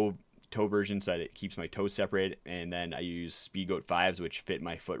 and the toe version so that it keeps my toes separated. And then I use Speedgoat 5s, which fit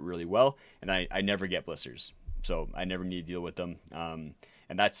my foot really well, and I never get blisters, so I never need to deal with them. And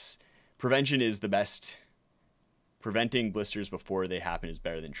that's, prevention is the best. Preventing blisters before they happen is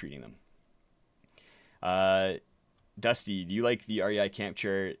better than treating them. Dusty, do you like the REI camp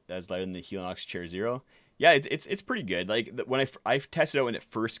chair that's lighter than the Helinox Chair Zero? Yeah, it's pretty good. Like when I've tested it when it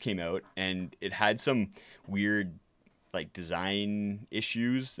first came out, and it had some weird like design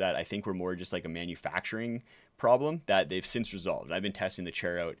issues that I think were more just like a manufacturing problem that they've since resolved. I've been testing the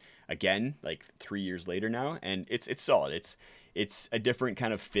chair out again like 3 years later now, and it's solid. It's a different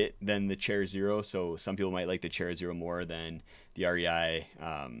kind of fit than the Chair Zero, so some people might like the Chair Zero more than the REI.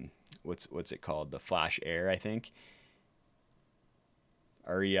 What's it called? The Flash Air, I think.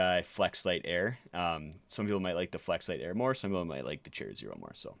 REI Flex Light Air. Some people might like the Flex Light Air more. Some people might like the Chair Zero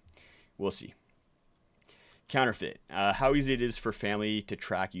more. So we'll see. Counterfeit. How easy it is for family to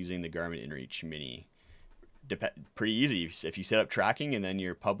track using the Garmin InReach Mini. Pretty easy. If you set up tracking and then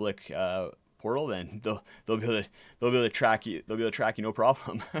your public portal, then they'll be able to track you. They'll be able to track you, no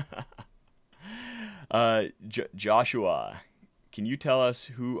problem. Joshua, can you tell us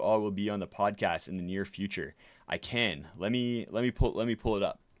who all will be on the podcast in the near future? I can. Let me pull it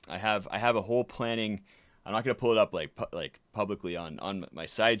up. I have a whole planning. I'm not gonna pull it up like publicly on my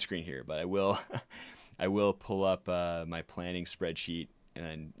side screen here, but I will. I will pull up my planning spreadsheet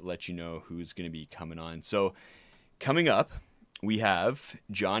and let you know who's gonna be coming on. So coming up, we have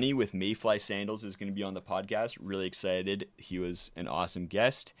Johnny with Mayfly Sandals is going to be on the podcast. Really excited. He was an awesome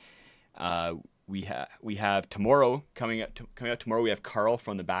guest. We have tomorrow coming up tomorrow. We have Carl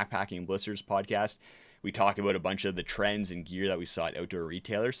from the Backpacking and Blisters podcast. We talk about a bunch of the trends and gear that we saw at Outdoor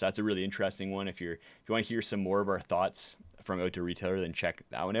Retailer. So that's a really interesting one. If you want to hear some more of our thoughts from Outdoor Retailer, then check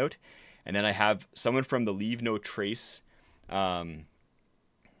that one out. And then I have someone from the Leave No Trace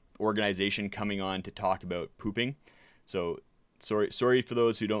organization coming on to talk about pooping. So sorry for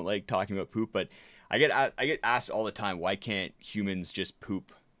those who don't like talking about poop, but I get asked all the time, why can't humans just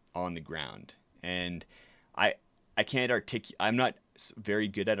poop on the ground? And I can't articulate. I'm not very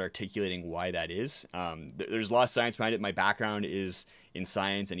good at articulating why that is. There's a lot of science behind it. My background is in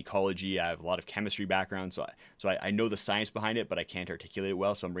science and ecology. I have a lot of chemistry background, so I know the science behind it, but I can't articulate it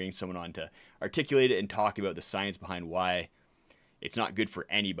well. So I'm bringing someone on to articulate it and talk about the science behind why it's not good for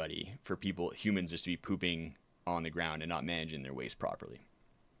anybody, for humans, just to be pooping on the ground and not managing their waste properly.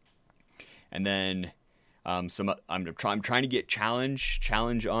 And then I'm trying to get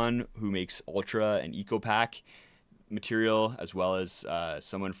challenge on, who makes Ultra and EcoPack material, as well as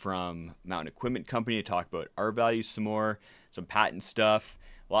someone from Mountain Equipment Company to talk about our values some more, some patent stuff.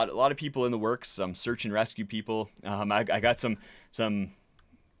 A lot of people in the works, some search and rescue people. I got some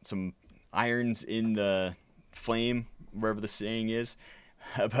irons in the flame, wherever the saying is,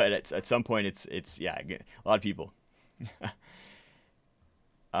 but at some point it's yeah, a lot of people.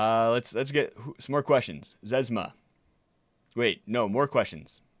 Let's get some more questions. Zezma. Wait, no, more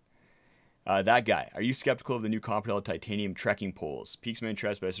questions. That guy. Are you skeptical of the new Compradel titanium trekking poles? Piques my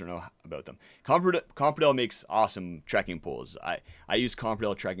interest, but I don't know about them. Compradel makes awesome trekking poles. I use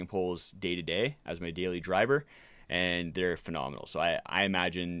Compradel trekking poles day to day as my daily driver, and they're phenomenal. So I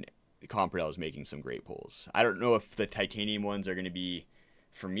imagine Compradel is making some great poles. I don't know if the titanium ones are going to be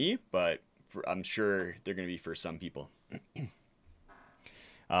for me, but I'm sure they're going to be for some people.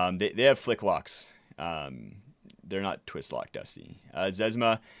 They have flick locks. They're not twist lock, Dusty.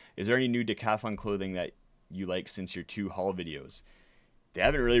 Zezma, is there any new Decathlon clothing that you like since your 2 haul videos? They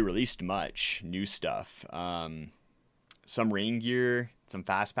haven't really released much new stuff. Some rain gear, some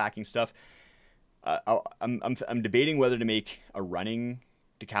fast packing stuff. I'm debating whether to make a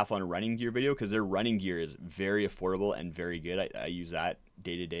Decathlon running gear video, because their running gear is very affordable and very good. I use that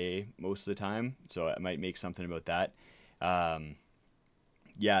day to day most of the time, so I might make something about that.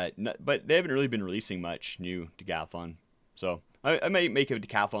 Yeah, but they haven't really been releasing much new Decathlon, so I might make a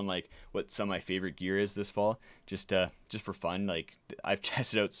Decathlon like what some of my favorite gear is this fall, just for fun. Like, I've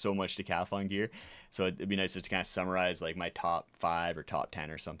tested out so much Decathlon gear, so it'd be nice just to kind of summarize like my top 5 or top 10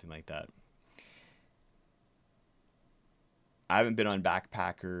 or something like that. I haven't been on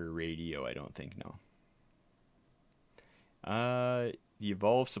Backpacker Radio, I don't think, no. The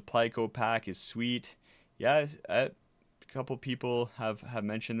Evolve Supply Co pack is sweet. Yeah, a couple people have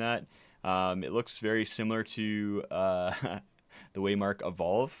mentioned that. It looks very similar to the Waymark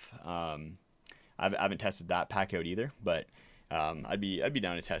Evolve. I haven't tested that pack out either, but I'd be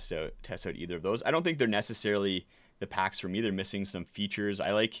down to test out either of those. I don't think they're necessarily the packs for me. They're missing some features.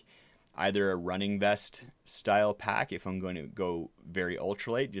 I like either a running vest style pack if I'm going to go very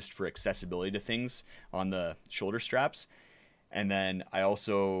ultralight, just for accessibility to things on the shoulder straps. And then I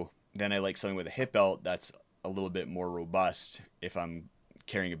like something with a hip belt that's a little bit more robust if I'm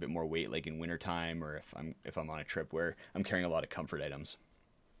carrying a bit more weight, like in wintertime, or if I'm on a trip where I'm carrying a lot of comfort items.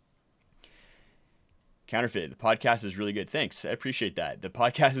 Counterfeit, the podcast is really good. Thanks, I appreciate that. The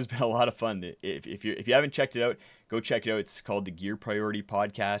podcast has been a lot of fun. If you haven't checked it out, go check it out. It's called the Gear Priority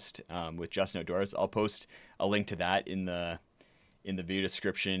Podcast with Justin Outdoors. I'll post a link to that in the video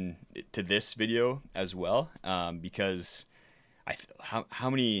description to this video as well, because I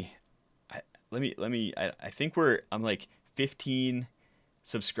think I'm like 15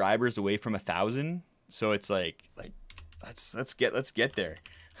 subscribers away from 1,000. So it's like let's get there.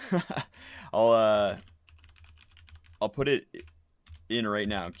 I'll put it in right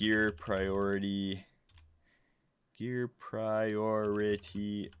now. Gear Priority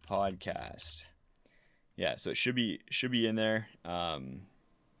Podcast. Yeah, so it should be in there.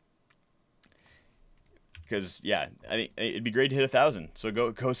 Because yeah, I think it'd be great to hit 1,000. So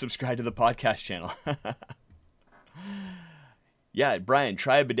go subscribe to the podcast channel. Yeah, Brian,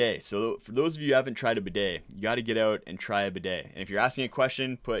 try a bidet. So for those of you who haven't tried a bidet, you got to get out and try a bidet. And if you're asking a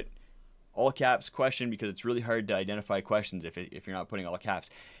question, put all caps question, because it's really hard to identify questions if you're not putting all caps.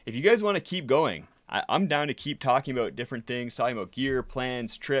 If you guys want to keep going, I'm down to keep talking about different things, talking about gear,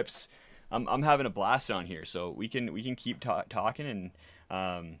 plans, trips. I'm having a blast on here, so we can keep talking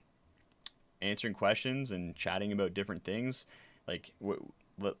and answering questions and chatting about different things. Like,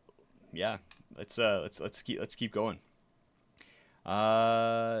 yeah, let's keep going.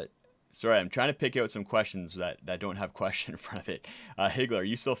 Sorry, I'm trying to pick out some questions that don't have question in front of it. Higgler, are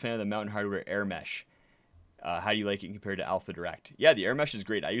you still a fan of the Mountain Hardwear Air Mesh? How do you like it compared to Alpha Direct? Yeah, the Air Mesh is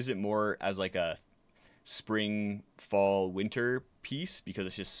great. I use it more as like a spring, fall, winter piece because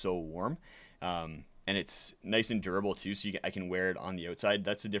it's just so warm. And it's nice and durable too, so I can wear it on the outside.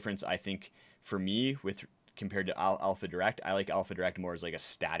 That's the difference, I think, for me compared to Alpha Direct. I like Alpha Direct more as like a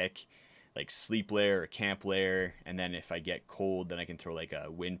static, like sleep layer or camp layer, and then if I get cold, then I can throw like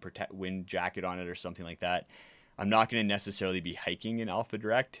a wind jacket on it or something like that. I'm not going to necessarily be hiking in Alpha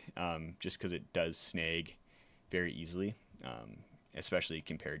Direct, just because it does snag very easily. especially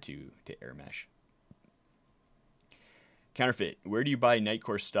compared to air mesh. Counterfeit. Where do you buy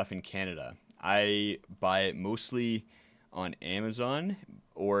Nitecore stuff in Canada? I buy it mostly on Amazon,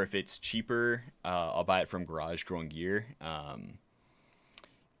 or if it's cheaper, I'll buy it from Garage Grown Gear.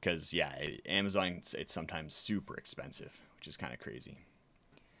 Because yeah, Amazon, it's sometimes super expensive, which is kind of crazy.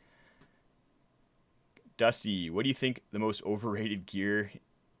 Dusty, what do you think the most overrated gear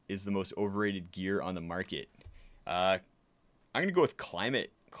is? The most overrated gear on the market? I'm gonna go with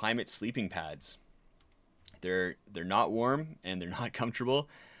climate sleeping pads. They're not warm and they're not comfortable,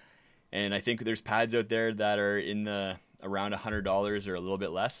 and I think there's pads out there that are in the around $100 or a little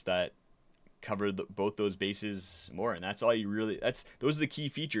bit less that cover both those bases more, and that's all you really. Those are the key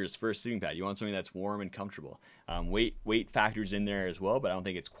features for a sleeping pad. You want something that's warm and comfortable. Weight factors in there as well, but I don't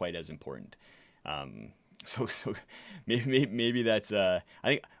think it's quite as important. So maybe that's I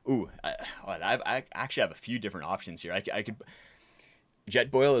think. I actually have a few different options here. I could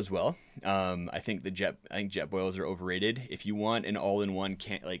Jetboil as well. I think Jetboils are overrated. If you want an all-in-one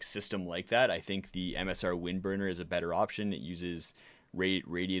system like that, I think the MSR Windburner is a better option. It uses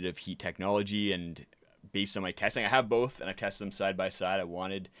radiative heat technology, and based on my testing, I have both and I've tested them side by side. I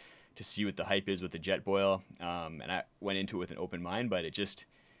wanted to see what the hype is with the Jetboil, and I went into it with an open mind, but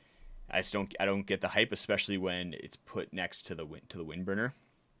I don't get the hype, especially when it's put next to the Windburner.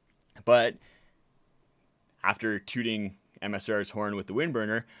 But after tooting MSR's horn with the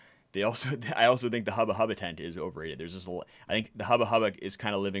Windburner, I also think the Hubba Hubba tent is overrated. I think the Hubba Hubba is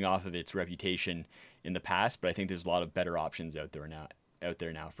kind of living off of its reputation in the past, but I think there's a lot of better options out there now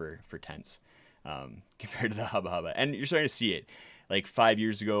for tents compared to the Hubba Hubba. And you're starting to see it. Like 5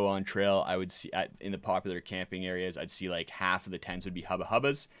 years ago on trail, I would see in the popular camping areas, I'd see like half of the tents would be Hubba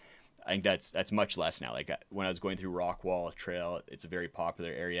Hubbas. I think that's much less now. Like when I was going through Rockwall Trail, it's a very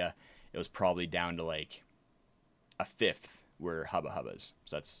popular area. It was probably down to like a fifth were Hubba Hubbas.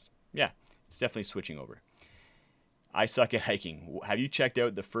 So it's definitely switching over. I suck at hiking. Have you checked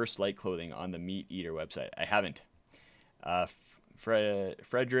out the First Light clothing on the Meat Eater website? I haven't.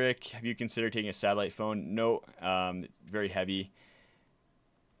 Frederick, have you considered taking a satellite phone? No, very heavy.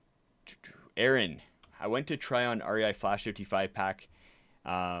 Aaron, I went to try on REI Flash 55 pack.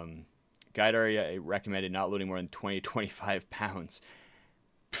 Guide REI recommended not loading more than 20 to 25 pounds.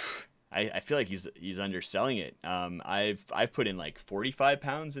 I feel like he's underselling it. I've put in like 45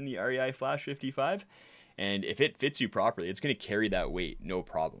 pounds in the REI Flash 55, and if it fits you properly, it's gonna carry that weight no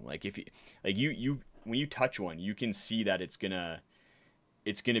problem. Like if you when you touch one, you can see that it's gonna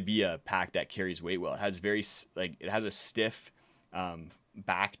be a pack that carries weight well. It has it has a stiff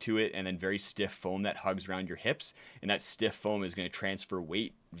back to it, and then very stiff foam that hugs around your hips, and that stiff foam is going to transfer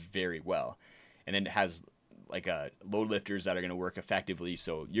weight very well. And then it has like load lifters that are going to work effectively,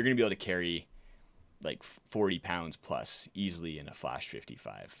 so you're going to be able to carry like 40 pounds plus easily in a Flash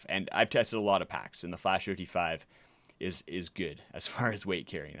 55. And I've tested a lot of packs, and the Flash 55 is good as far as weight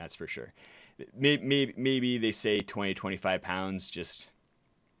carrying, that's for sure. Maybe they say 20 25 pounds just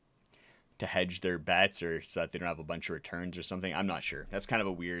to hedge their bets, or so that they don't have a bunch of returns or something. I'm not sure. That's kind of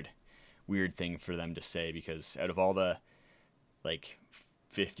a weird thing for them to say, because out of all the like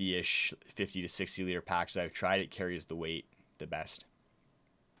 50 to 60 liter packs I've tried, it carries the weight the best.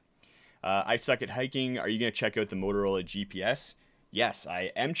 I suck at hiking. Are you going to check out the Motorola GPS? Yes,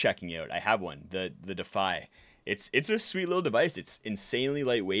 I am checking out. I have one, the Defy. It's a sweet little device. It's insanely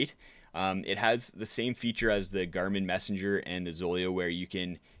lightweight. It has the same feature as the Garmin Messenger and the Zoleo, where you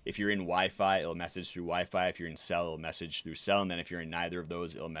can, if you're in Wi-Fi, it'll message through Wi-Fi. If you're in cell, it'll message through cell. And then if you're in neither of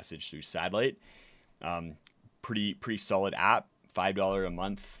those, it'll message through satellite. Pretty solid app. $5 a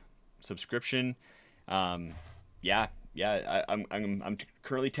month subscription. I'm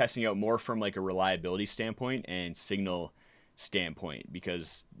currently testing out more from like a reliability standpoint and signal standpoint,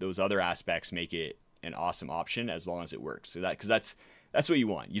 because those other aspects make it an awesome option as long as it works. So because that's what you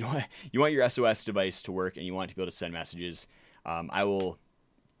want. You want your SOS device to work, and you want to be able to send messages. I will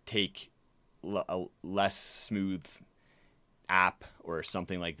take a less smooth app or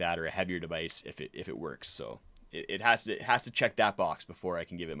something like that, or a heavier device if it works. So it has to check that box before I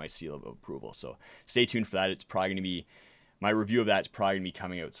can give it my seal of approval. So stay tuned for that. It's probably going to be, my review of that's probably going to be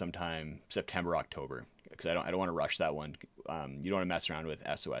coming out sometime September, October, because I don't want to rush that one. You don't want to mess around with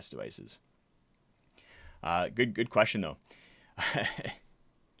SOS devices. Good question though.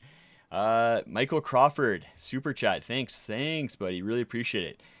 Michael Crawford, super chat. Thanks, buddy. Really appreciate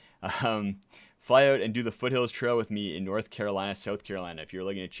it. Fly out and do the Foothills Trail with me in North Carolina, South Carolina, if you're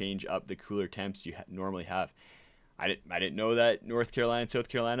looking to change up the cooler temps you normally have. I didn't know that North Carolina and South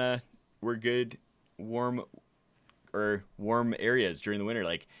Carolina were good warm areas during the winter.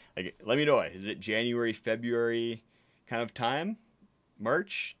 Like let me know, is it January, February kind of time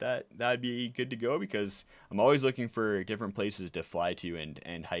March, that'd be good to go, because I'm always looking for different places to fly to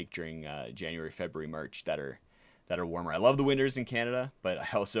and hike during January, February, March that are warmer. I love the winters in Canada, but I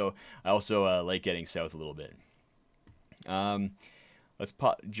also like getting south a little bit. Let's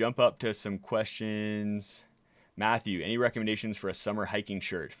jump up to some questions. Matthew, any recommendations for a summer hiking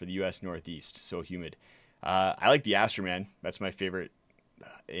shirt for the U.S. Northeast? So humid. I like the Astroman. That's my favorite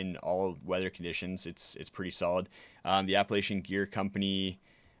in all weather conditions. It's pretty solid. The Appalachian Gear Company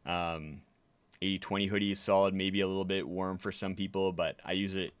 80/20 hoodie is solid. Maybe a little bit warm for some people, but I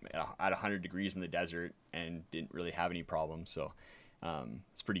use it at 100 degrees in the desert and didn't really have any problems. So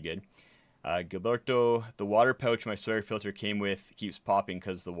it's pretty good. Gilberto, the water pouch my Sawyer filter came with keeps popping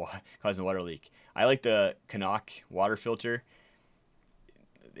because causing a water leak. I like the Canuck water filter.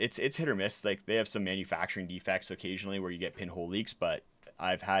 It's hit or miss. Like, they have some manufacturing defects occasionally where you get pinhole leaks, but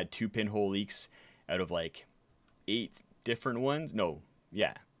I've had 2 pinhole leaks out of like 8 different ones. No,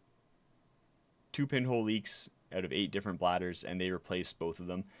 yeah. 2 pinhole leaks out of 8 different bladders, and they replaced both of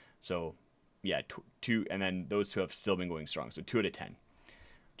them. So yeah, 2, and then those 2 have still been going strong. So 2 out of 10.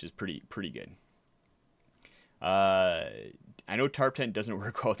 Which is pretty good. I know Tarp Tent doesn't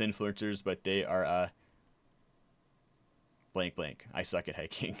work well with influencers, but they are blank blank. I suck at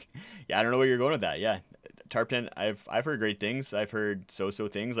hiking. Yeah, I don't know where you're going with that. Yeah, Tarp Tent. I've heard great things. I've heard so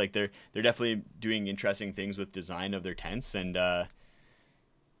things. Like, they're definitely doing interesting things with design of their tents, and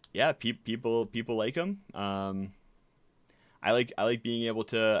yeah, people like them. I like being able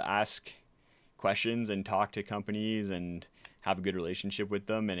to ask questions and talk to companies and have a good relationship with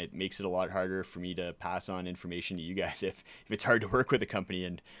them, and it makes it a lot harder for me to pass on information to you guys if it's hard to work with a company.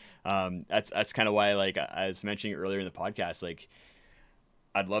 And that's kind of why, like I was mentioning earlier in the podcast, like,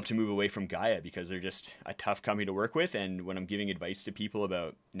 I'd love to move away from Gaia because they're just a tough company to work with. And when I'm giving advice to people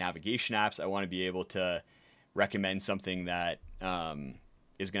about navigation apps, I want to be able to recommend something that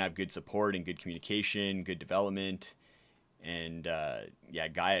is going to have good support and good communication, good development. And yeah,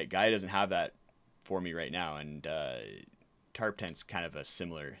 Gaia doesn't have that for me right now. And Tarp Tent's kind of a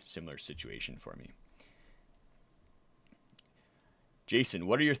similar situation for me. Jason,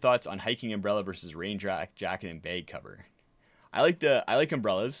 what are your thoughts on hiking umbrella versus rain jacket and bag cover? I like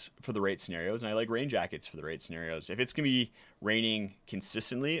umbrellas for the right scenarios, and I like rain jackets for the right scenarios. If it's gonna be raining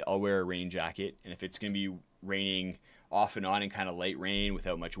consistently, I'll wear a rain jacket, and if it's gonna be raining off and on and kind of light rain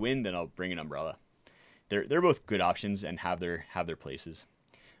without much wind, then I'll bring an umbrella. They're both good options and have their places.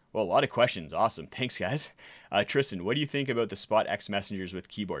 Well, a lot of questions. Awesome. Thanks, guys. Tristan, what do you think about the Spot X messengers with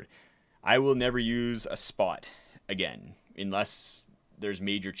keyboard? I will never use a Spot again unless there's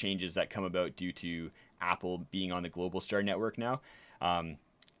major changes that come about due to Apple being on the Globalstar network now.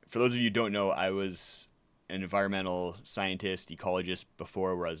 For those of you who don't know, I was an environmental scientist, ecologist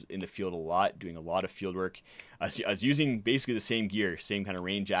before, where I was in the field a lot, doing a lot of field work. I was using basically the same gear, same kind of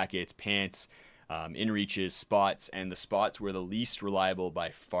rain jackets, pants, inReaches, Spots, and the Spots were the least reliable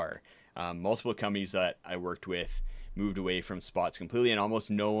by far. Multiple companies that I worked with moved away from Spots completely, and almost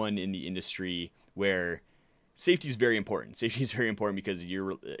no one in the industry, where safety is very important. Safety is very important because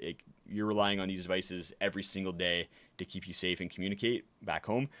you're relying on these devices every single day to keep you safe and communicate back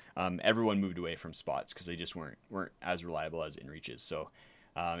home. Everyone moved away from Spots because they just weren't as reliable as inReaches. So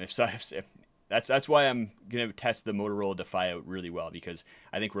if that's why I'm going to test the Motorola Defy out really well, because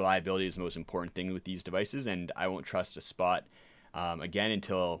I think reliability is the most important thing with these devices, and I won't trust a Spot again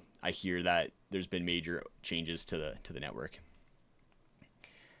until I hear that there's been major changes to the network.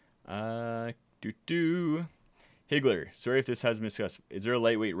 Higgler, sorry if this has been discussed. Is there a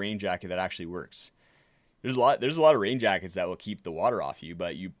lightweight rain jacket that actually works? There's a lot of rain jackets that will keep the water off you,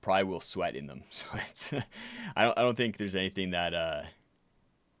 but you probably will sweat in them. So it's I don't think there's anything that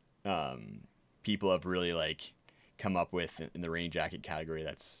people have really like come up with in the rain jacket category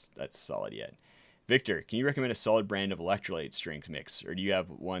that's solid yet. Victor, can you recommend a solid brand of electrolyte strength mix, or do you have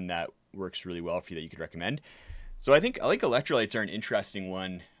one that works really well for you that you could recommend? So I think electrolytes are an interesting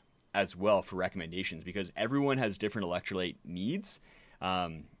one as well for recommendations, because everyone has different electrolyte needs.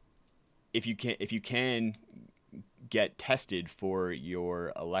 If you can get tested for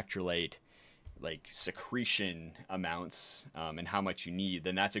your electrolyte like secretion amounts and how much you need,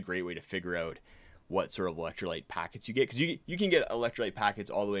 then that's a great way to figure out what sort of electrolyte packets you get, because you can get electrolyte packets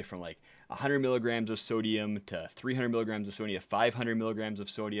all the way from like 100 milligrams of sodium to 300 milligrams of sodium, 500 milligrams of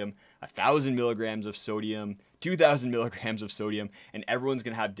sodium, 1,000 milligrams of sodium, 2,000 milligrams of sodium, and everyone's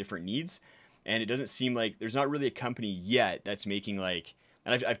going to have different needs. And it doesn't seem like there's not really a company yet that's making like,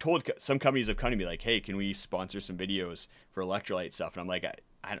 and I've told some companies have come to me like, hey, can we sponsor some videos for electrolyte stuff? And I'm like,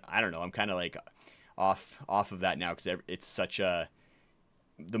 I don't know. I'm kind of like off of that now, because it's such a,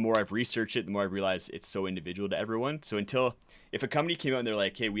 the more I've researched it, the more I've realized it's so individual to everyone. So if a company came out and they're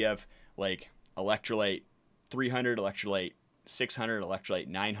like, hey, we have like electrolyte 300, electrolyte 600, electrolyte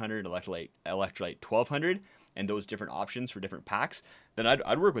 900, electrolyte 1200, and those different options for different packs, then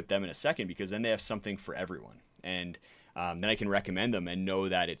I'd work with them in a second, because then they have something for everyone. And then I can recommend them and know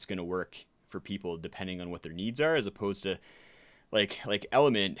that it's going to work for people depending on what their needs are, as opposed to like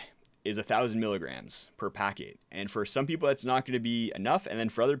Element is 1,000 milligrams per packet, and for some people that's not going to be enough, and then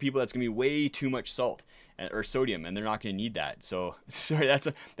for other people that's going to be way too much salt or sodium, and they're not going to need that. So sorry,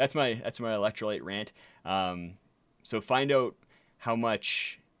 that's my electrolyte rant. So find out how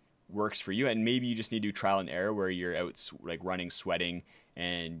much works for you, and maybe you just need to do trial and error where you're out like running, sweating,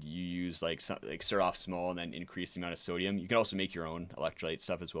 and you use like start off small and then increase the amount of sodium. You can also make your own electrolyte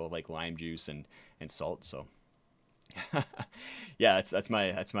stuff as well, like lime juice and salt. So yeah, that's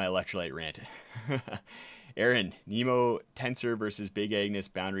my electrolyte rant. Aaron, Nemo Tensor versus Big Agnes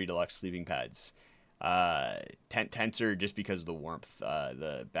Boundary Deluxe sleeping pads. Tensor, just because of the warmth.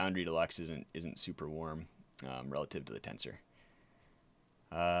 The Boundary Deluxe isn't super warm relative to the Tensor.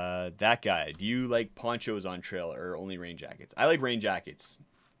 That guy, do you like ponchos on trail or only rain jackets? I like rain jackets.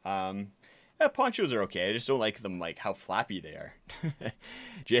 Yeah, ponchos are okay. I just don't like them, like how flappy they are.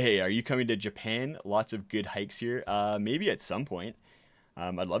 Jay, are you coming to Japan? Lots of good hikes here. Maybe at some point.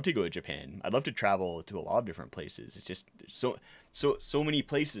 I'd love to go to Japan. I'd love to travel to a lot of different places. It's just there's so many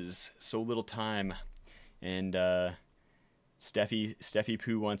places, so little time. And Steffi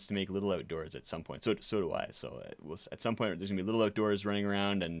Poo wants to make little outdoors at some point. So do I. So at some point there's gonna be little outdoors running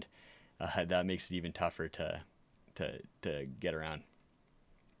around, and that makes it even tougher to get around.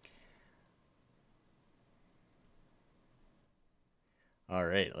 All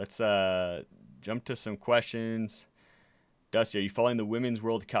right, let's jump to some questions. Dusty, are you following the Women's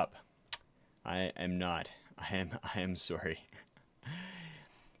World Cup? I am not. I am sorry.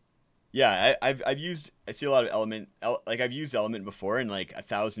 Yeah, I see a lot of Element, like I've used Element before, and like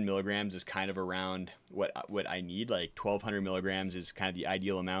 1,000 milligrams is kind of around what I need. Like 1,200 milligrams is kind of the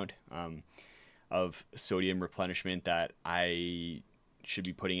ideal amount of sodium replenishment that I should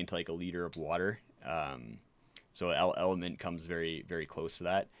be putting into like a liter of water. So Element comes very, very close to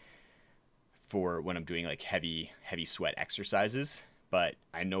that for when I'm doing like heavy sweat exercises. But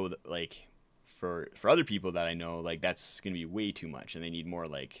I know that like for other people that I know, like that's going to be way too much, and they need more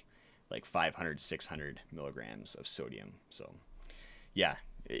like 500, 600 milligrams of sodium. So yeah,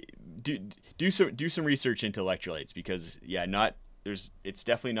 do some research into electrolytes, because yeah, it's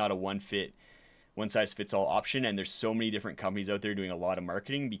definitely not a one size fits all option. And there's so many different companies out there doing a lot of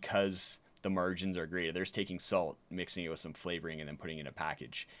marketing because the margins are great. They're just taking salt, mixing it with some flavoring, and then putting it in a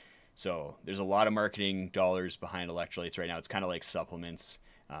package. So there's a lot of marketing dollars behind electrolytes right now. It's kind of like supplements,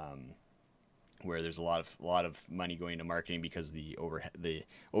 where there's a lot of money going to marketing because the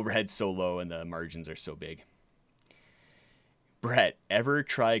overhead's so low and the margins are so big. Brett, ever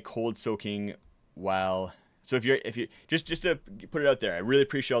try cold soaking while? So if you just to put it out there, I really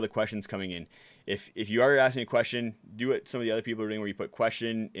appreciate all the questions coming in. If you are asking a question, do what some of the other people are doing, where you put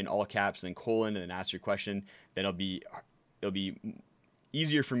question in all caps and then colon and then ask your question. Then it'll be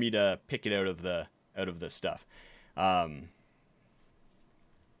easier for me to pick it out of the stuff.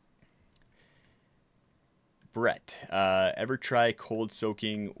 Brett, ever try cold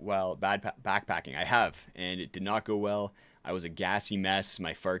soaking while backpacking? I have, and it did not go well. I was a gassy mess.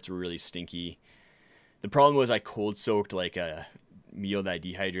 My farts were really stinky. The problem was I cold soaked like a meal that I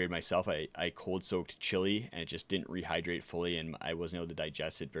dehydrated myself. I cold soaked chili, and it just didn't rehydrate fully, and I wasn't able to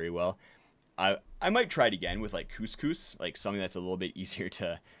digest it very well. I might try it again with like couscous, like something that's a little bit easier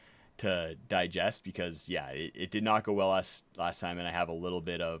to digest, because yeah, it did not go well last time, and I have a little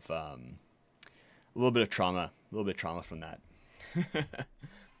bit of trauma from that.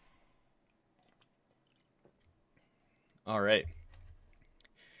 All right.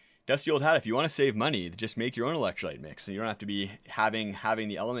 Dusty Old Hat, if you want to save money, just make your own electrolyte mix, and you don't have to be having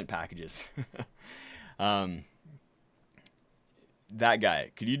the Element packages. That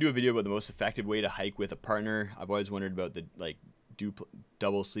guy, could you do a video about the most effective way to hike with a partner? I've always wondered about the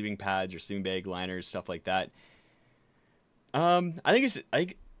double sleeping pads or sleeping bag liners, stuff like that. I think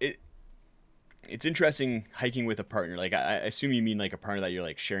it's interesting hiking with a partner. Like I assume you mean like a partner that you're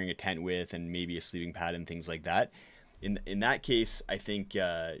like sharing a tent with, and maybe a sleeping pad and things like that. In that case, I think you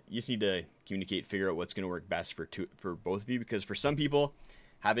just need to communicate, figure out what's going to work best for both of you. Because for some people,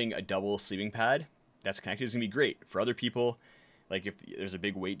 having a double sleeping pad that's connected is going to be great. For other people, like if there's a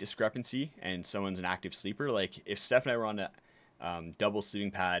big weight discrepancy and someone's an active sleeper, like if Steph and I were on a double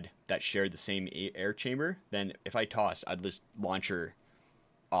sleeping pad that shared the same air chamber, then if I tossed, I'd just launch her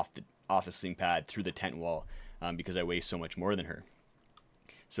off the sleeping pad through the tent wall, because I weigh so much more than her.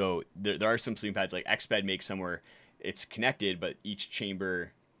 So there are some sleeping pads like XBed makes some where it's connected, but each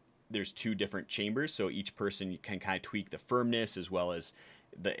chamber, there's two different chambers, so each person can kind of tweak the firmness as well as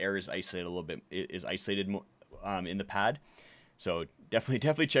the air is isolated a little bit, isolated in the pad. So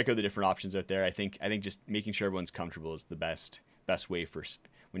definitely check out the different options out there. I think just making sure everyone's comfortable is the best way for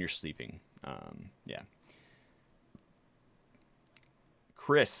when you're sleeping. Yeah.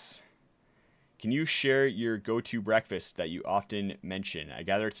 Chris, can you share your go-to breakfast that you often mention? I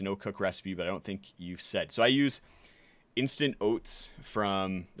gather it's a no-cook recipe, but I don't think you've said. So I use instant oats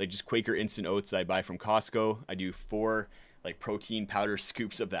from like just Quaker instant oats that I buy from Costco. I do 4 like protein powder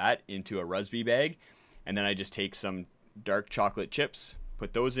scoops of that into a Rusby bag, and then I just take some dark chocolate chips,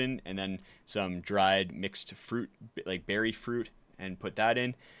 put those in, and then some dried mixed fruit like berry fruit, and put that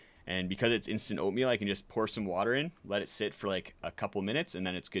in. And because it's instant oatmeal, I can just pour some water in, let it sit for like a couple minutes, and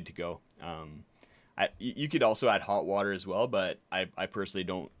then it's good to go. You could also add hot water as well, but I personally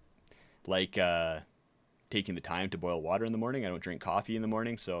don't like taking the time to boil water in the morning. I don't drink coffee in the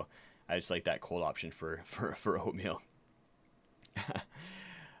morning, so I just like that cold option for oatmeal.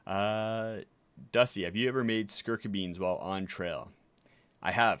 Dusty, have you ever made skirka beans while on trail?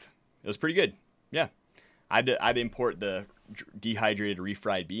 I have. It was pretty good. Yeah, I'd import the dehydrated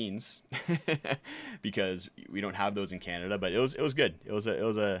refried beans because we don't have those in Canada, but it was good. It was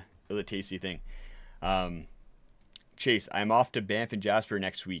a tasty thing. Chase, I'm off to Banff and Jasper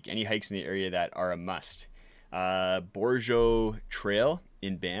next week. Any hikes in the area that are a must? Borjo Trail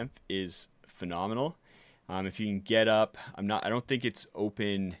in Banff is phenomenal. If you can get up, I don't think it's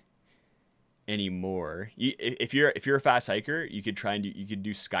open anymore. If you're a fast hiker, you could you could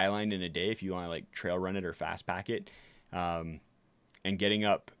do Skyline in a day if you want to like trail run it or fast pack it. And getting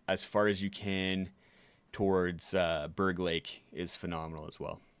up as far as you can towards Berg Lake is phenomenal as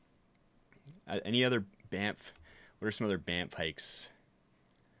well. Any other Banff? What are some other Banff hikes?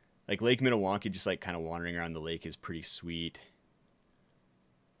 Like Lake Minnewanka, just like kind of wandering around the lake is pretty sweet.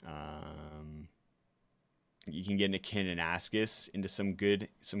 You can get into Kananaskis into some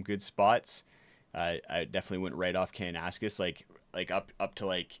good spots. I definitely went right off Kananaskis, like up to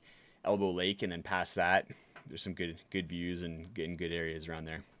like Elbow Lake, and then past that, there's some good views and good areas around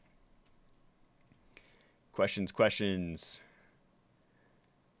there. Questions.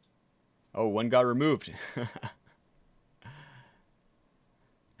 Oh, one got removed.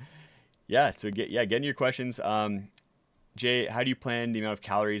 Yeah, so get in your questions. Jay, how do you plan the amount of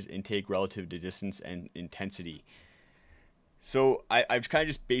calories intake relative to distance and intensity? So I've kind of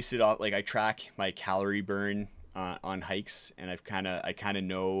just based it off, like I track my calorie burn on hikes, and I kind of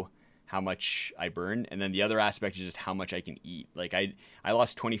know how much I burn. And then the other aspect is just how much I can eat. Like I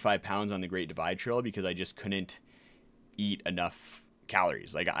lost 25 pounds on the Great Divide Trail because I just couldn't eat enough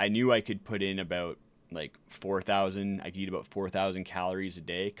calories. Like I knew I could put in about like 4,000. I could eat about 4,000 calories a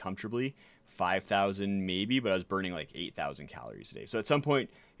day comfortably, 5,000 maybe, but I was burning like 8,000 calories a day. So at some point,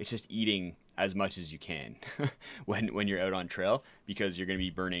 it's just eating as much as you can when you're out on trail, because you're going to be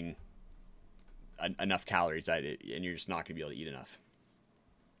burning enough calories and you're just not going to be able to eat enough.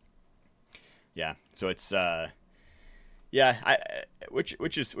 Yeah, so it's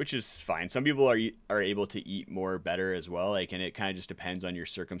which is fine. Some people are able to eat more better as well, like, and it kind of just depends on your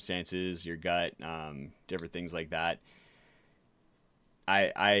circumstances, your gut, different things like that.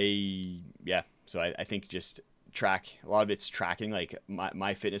 So I think just track, a lot of it's tracking. Like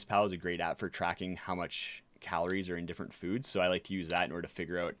MyFitnessPal is a great app for tracking how much calories are in different foods, so I like to use that in order to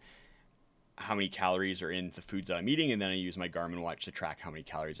figure out how many calories are in the foods that I'm eating, and then I use my Garmin watch to track how many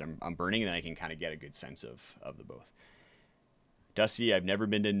calories I'm burning, and then I can kind of get a good sense of the both. Dusty, I've never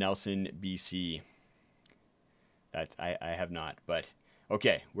been to Nelson, BC. I have not, but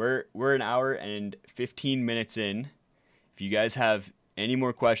okay, we're an hour and 15 minutes in. If you guys have any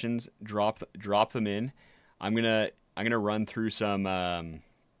more questions, drop them in. I'm gonna run through some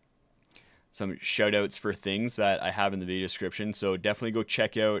shout outs for things that I have in the video description. So definitely go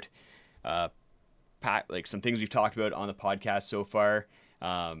check out like some things we've talked about on the podcast so far.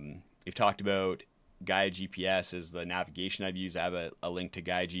 We've talked about Gaia GPS as the navigation I've used. I have a link to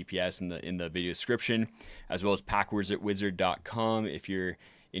Gaia GPS in the video description, as well as packwizard.com if you're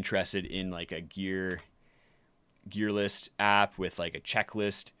interested in like a gear list app with like a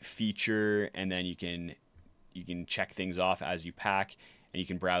checklist feature, and then you can check things off as you pack, and you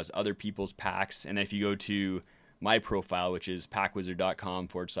can browse other people's packs. And then if you go to my profile, which is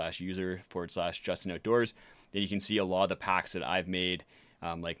packwizard.com/user/Justin Outdoors, then you can see a lot of the packs that I've made,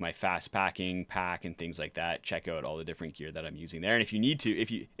 like my fast packing pack and things like that. Check out all the different gear that I'm using there. And if you need to, if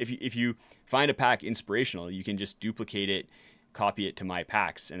you find a pack inspirational, you can just duplicate it, copy it to my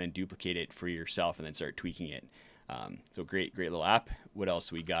packs, and then duplicate it for yourself, and then start tweaking it. So great little app. What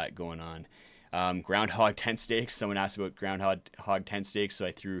else we got going on? Groundhog tent stakes. Someone asked about groundhog tent stakes, so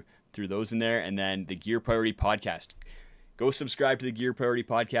I threw those in there. And then the Gear Priority podcast. Go subscribe to the Gear Priority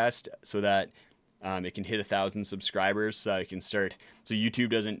podcast so that it can hit 1,000 subscribers. So it can start. So YouTube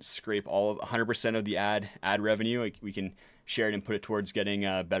doesn't scrape 100% of the ad revenue. Like, we can share it and put it towards getting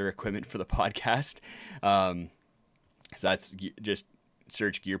better equipment for the podcast. So that's just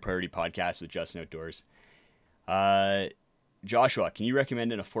search Gear Priority podcast with Justin Outdoors. Joshua, can you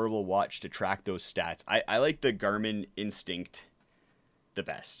recommend an affordable watch to track those stats? I like the Garmin Instinct the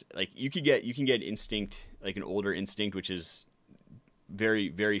best. Like, you can get Instinct, like an older Instinct, which is very,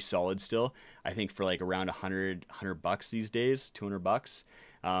 very solid still. I think for like around $100 these days, $200.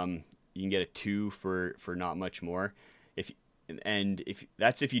 You can get a 2 for not much more. If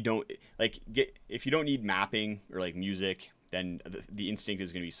you don't need mapping or like music, then the Instinct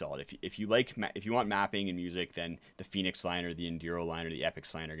is going to be solid. If you want mapping and music, then the Phoenix line or the Enduro line or the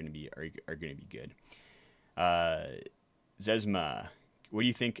Epix line are going to be good. Zesma, what do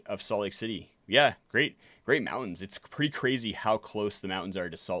you think of Salt Lake City? Yeah, great mountains. It's pretty crazy how close the mountains are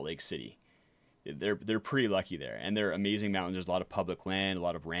to Salt Lake City. They're pretty lucky there, and they're amazing mountains. There's a lot of public land, a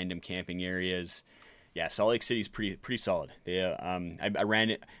lot of random camping areas. Yeah, Salt Lake City's pretty solid. They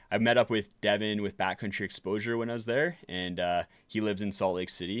I met up with Devin with Backcountry Exposure when I was there, and he lives in Salt Lake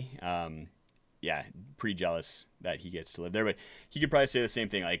City. Yeah, pretty jealous that he gets to live there, but he could probably say the same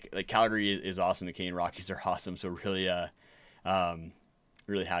thing. Like Calgary is awesome, the Canadian Rockies are awesome, so really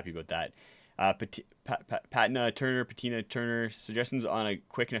really happy about that. Patina Turner suggestions on a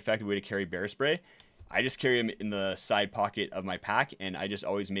quick and effective way to carry bear spray. I just carry them in the side pocket of my pack, and I just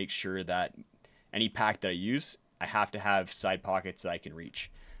always make sure that any pack that I use, I have to have side pockets that I can reach.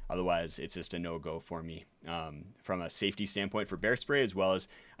 Otherwise, it's just a no-go for me from a safety standpoint for bear spray, as well as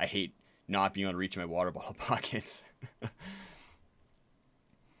I hate not being able to reach my water bottle pockets.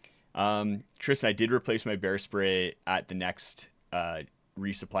 Tristan, I did replace my bear spray at the next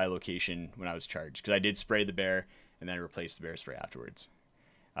resupply location when I was charged, because I did spray the bear and then I replaced the bear spray afterwards.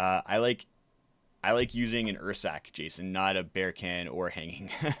 I like using an Ursac, Jason, not a bear can or hanging.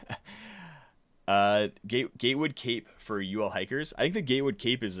 Gatewood Cape for UL hikers. I think the Gatewood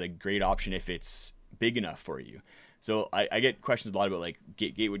Cape is a great option if it's big enough for you. So I get questions a lot about like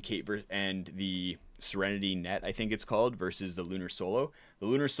Gatewood Cape and the Serenity Net, I think it's called, versus the Lunar Solo. The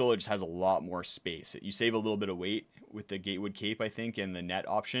Lunar Solo just has a lot more space. You save a little bit of weight with the Gatewood Cape, I think, and the net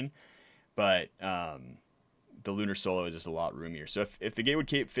option, but the Lunar Solo is just a lot roomier. So if the Gatewood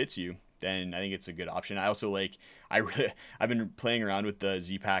Cape fits you, then I think it's a good option. I also I've been playing around with the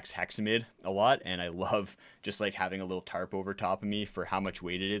Z-Packs Hexamid a lot, and I love just like having a little tarp over top of me for how much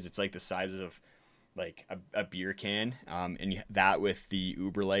weight it is. It's like the size of like a beer can, and that with the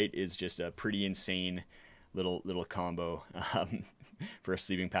Uberlight is just a pretty insane little combo for a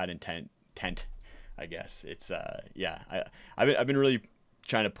sleeping pad and tent. I guess it's I've been really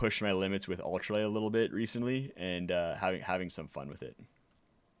trying to push my limits with ultralight a little bit recently, and having some fun with it.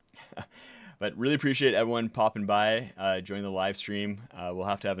 But really appreciate everyone popping by, joining the live stream. We'll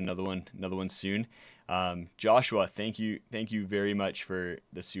have to have another one soon. Joshua, thank you very much for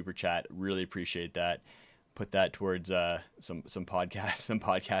the super chat. Really appreciate that. Put that towards some podcast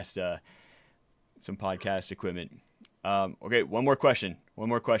equipment. Okay, one more question.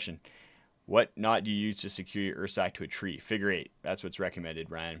 What knot do you use to secure your Ursac to a tree? Figure 8. That's what's recommended,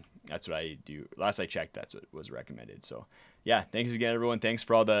 Ryan. That's what I do. Last I checked, that's what was recommended. So yeah, thanks again, everyone. Thanks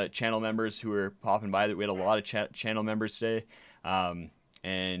for all the channel members who were popping by. We had a lot of channel members today.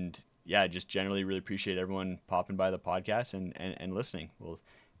 And yeah, just generally really appreciate everyone popping by the podcast and listening. We'll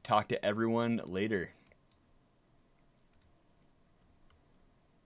talk to everyone later.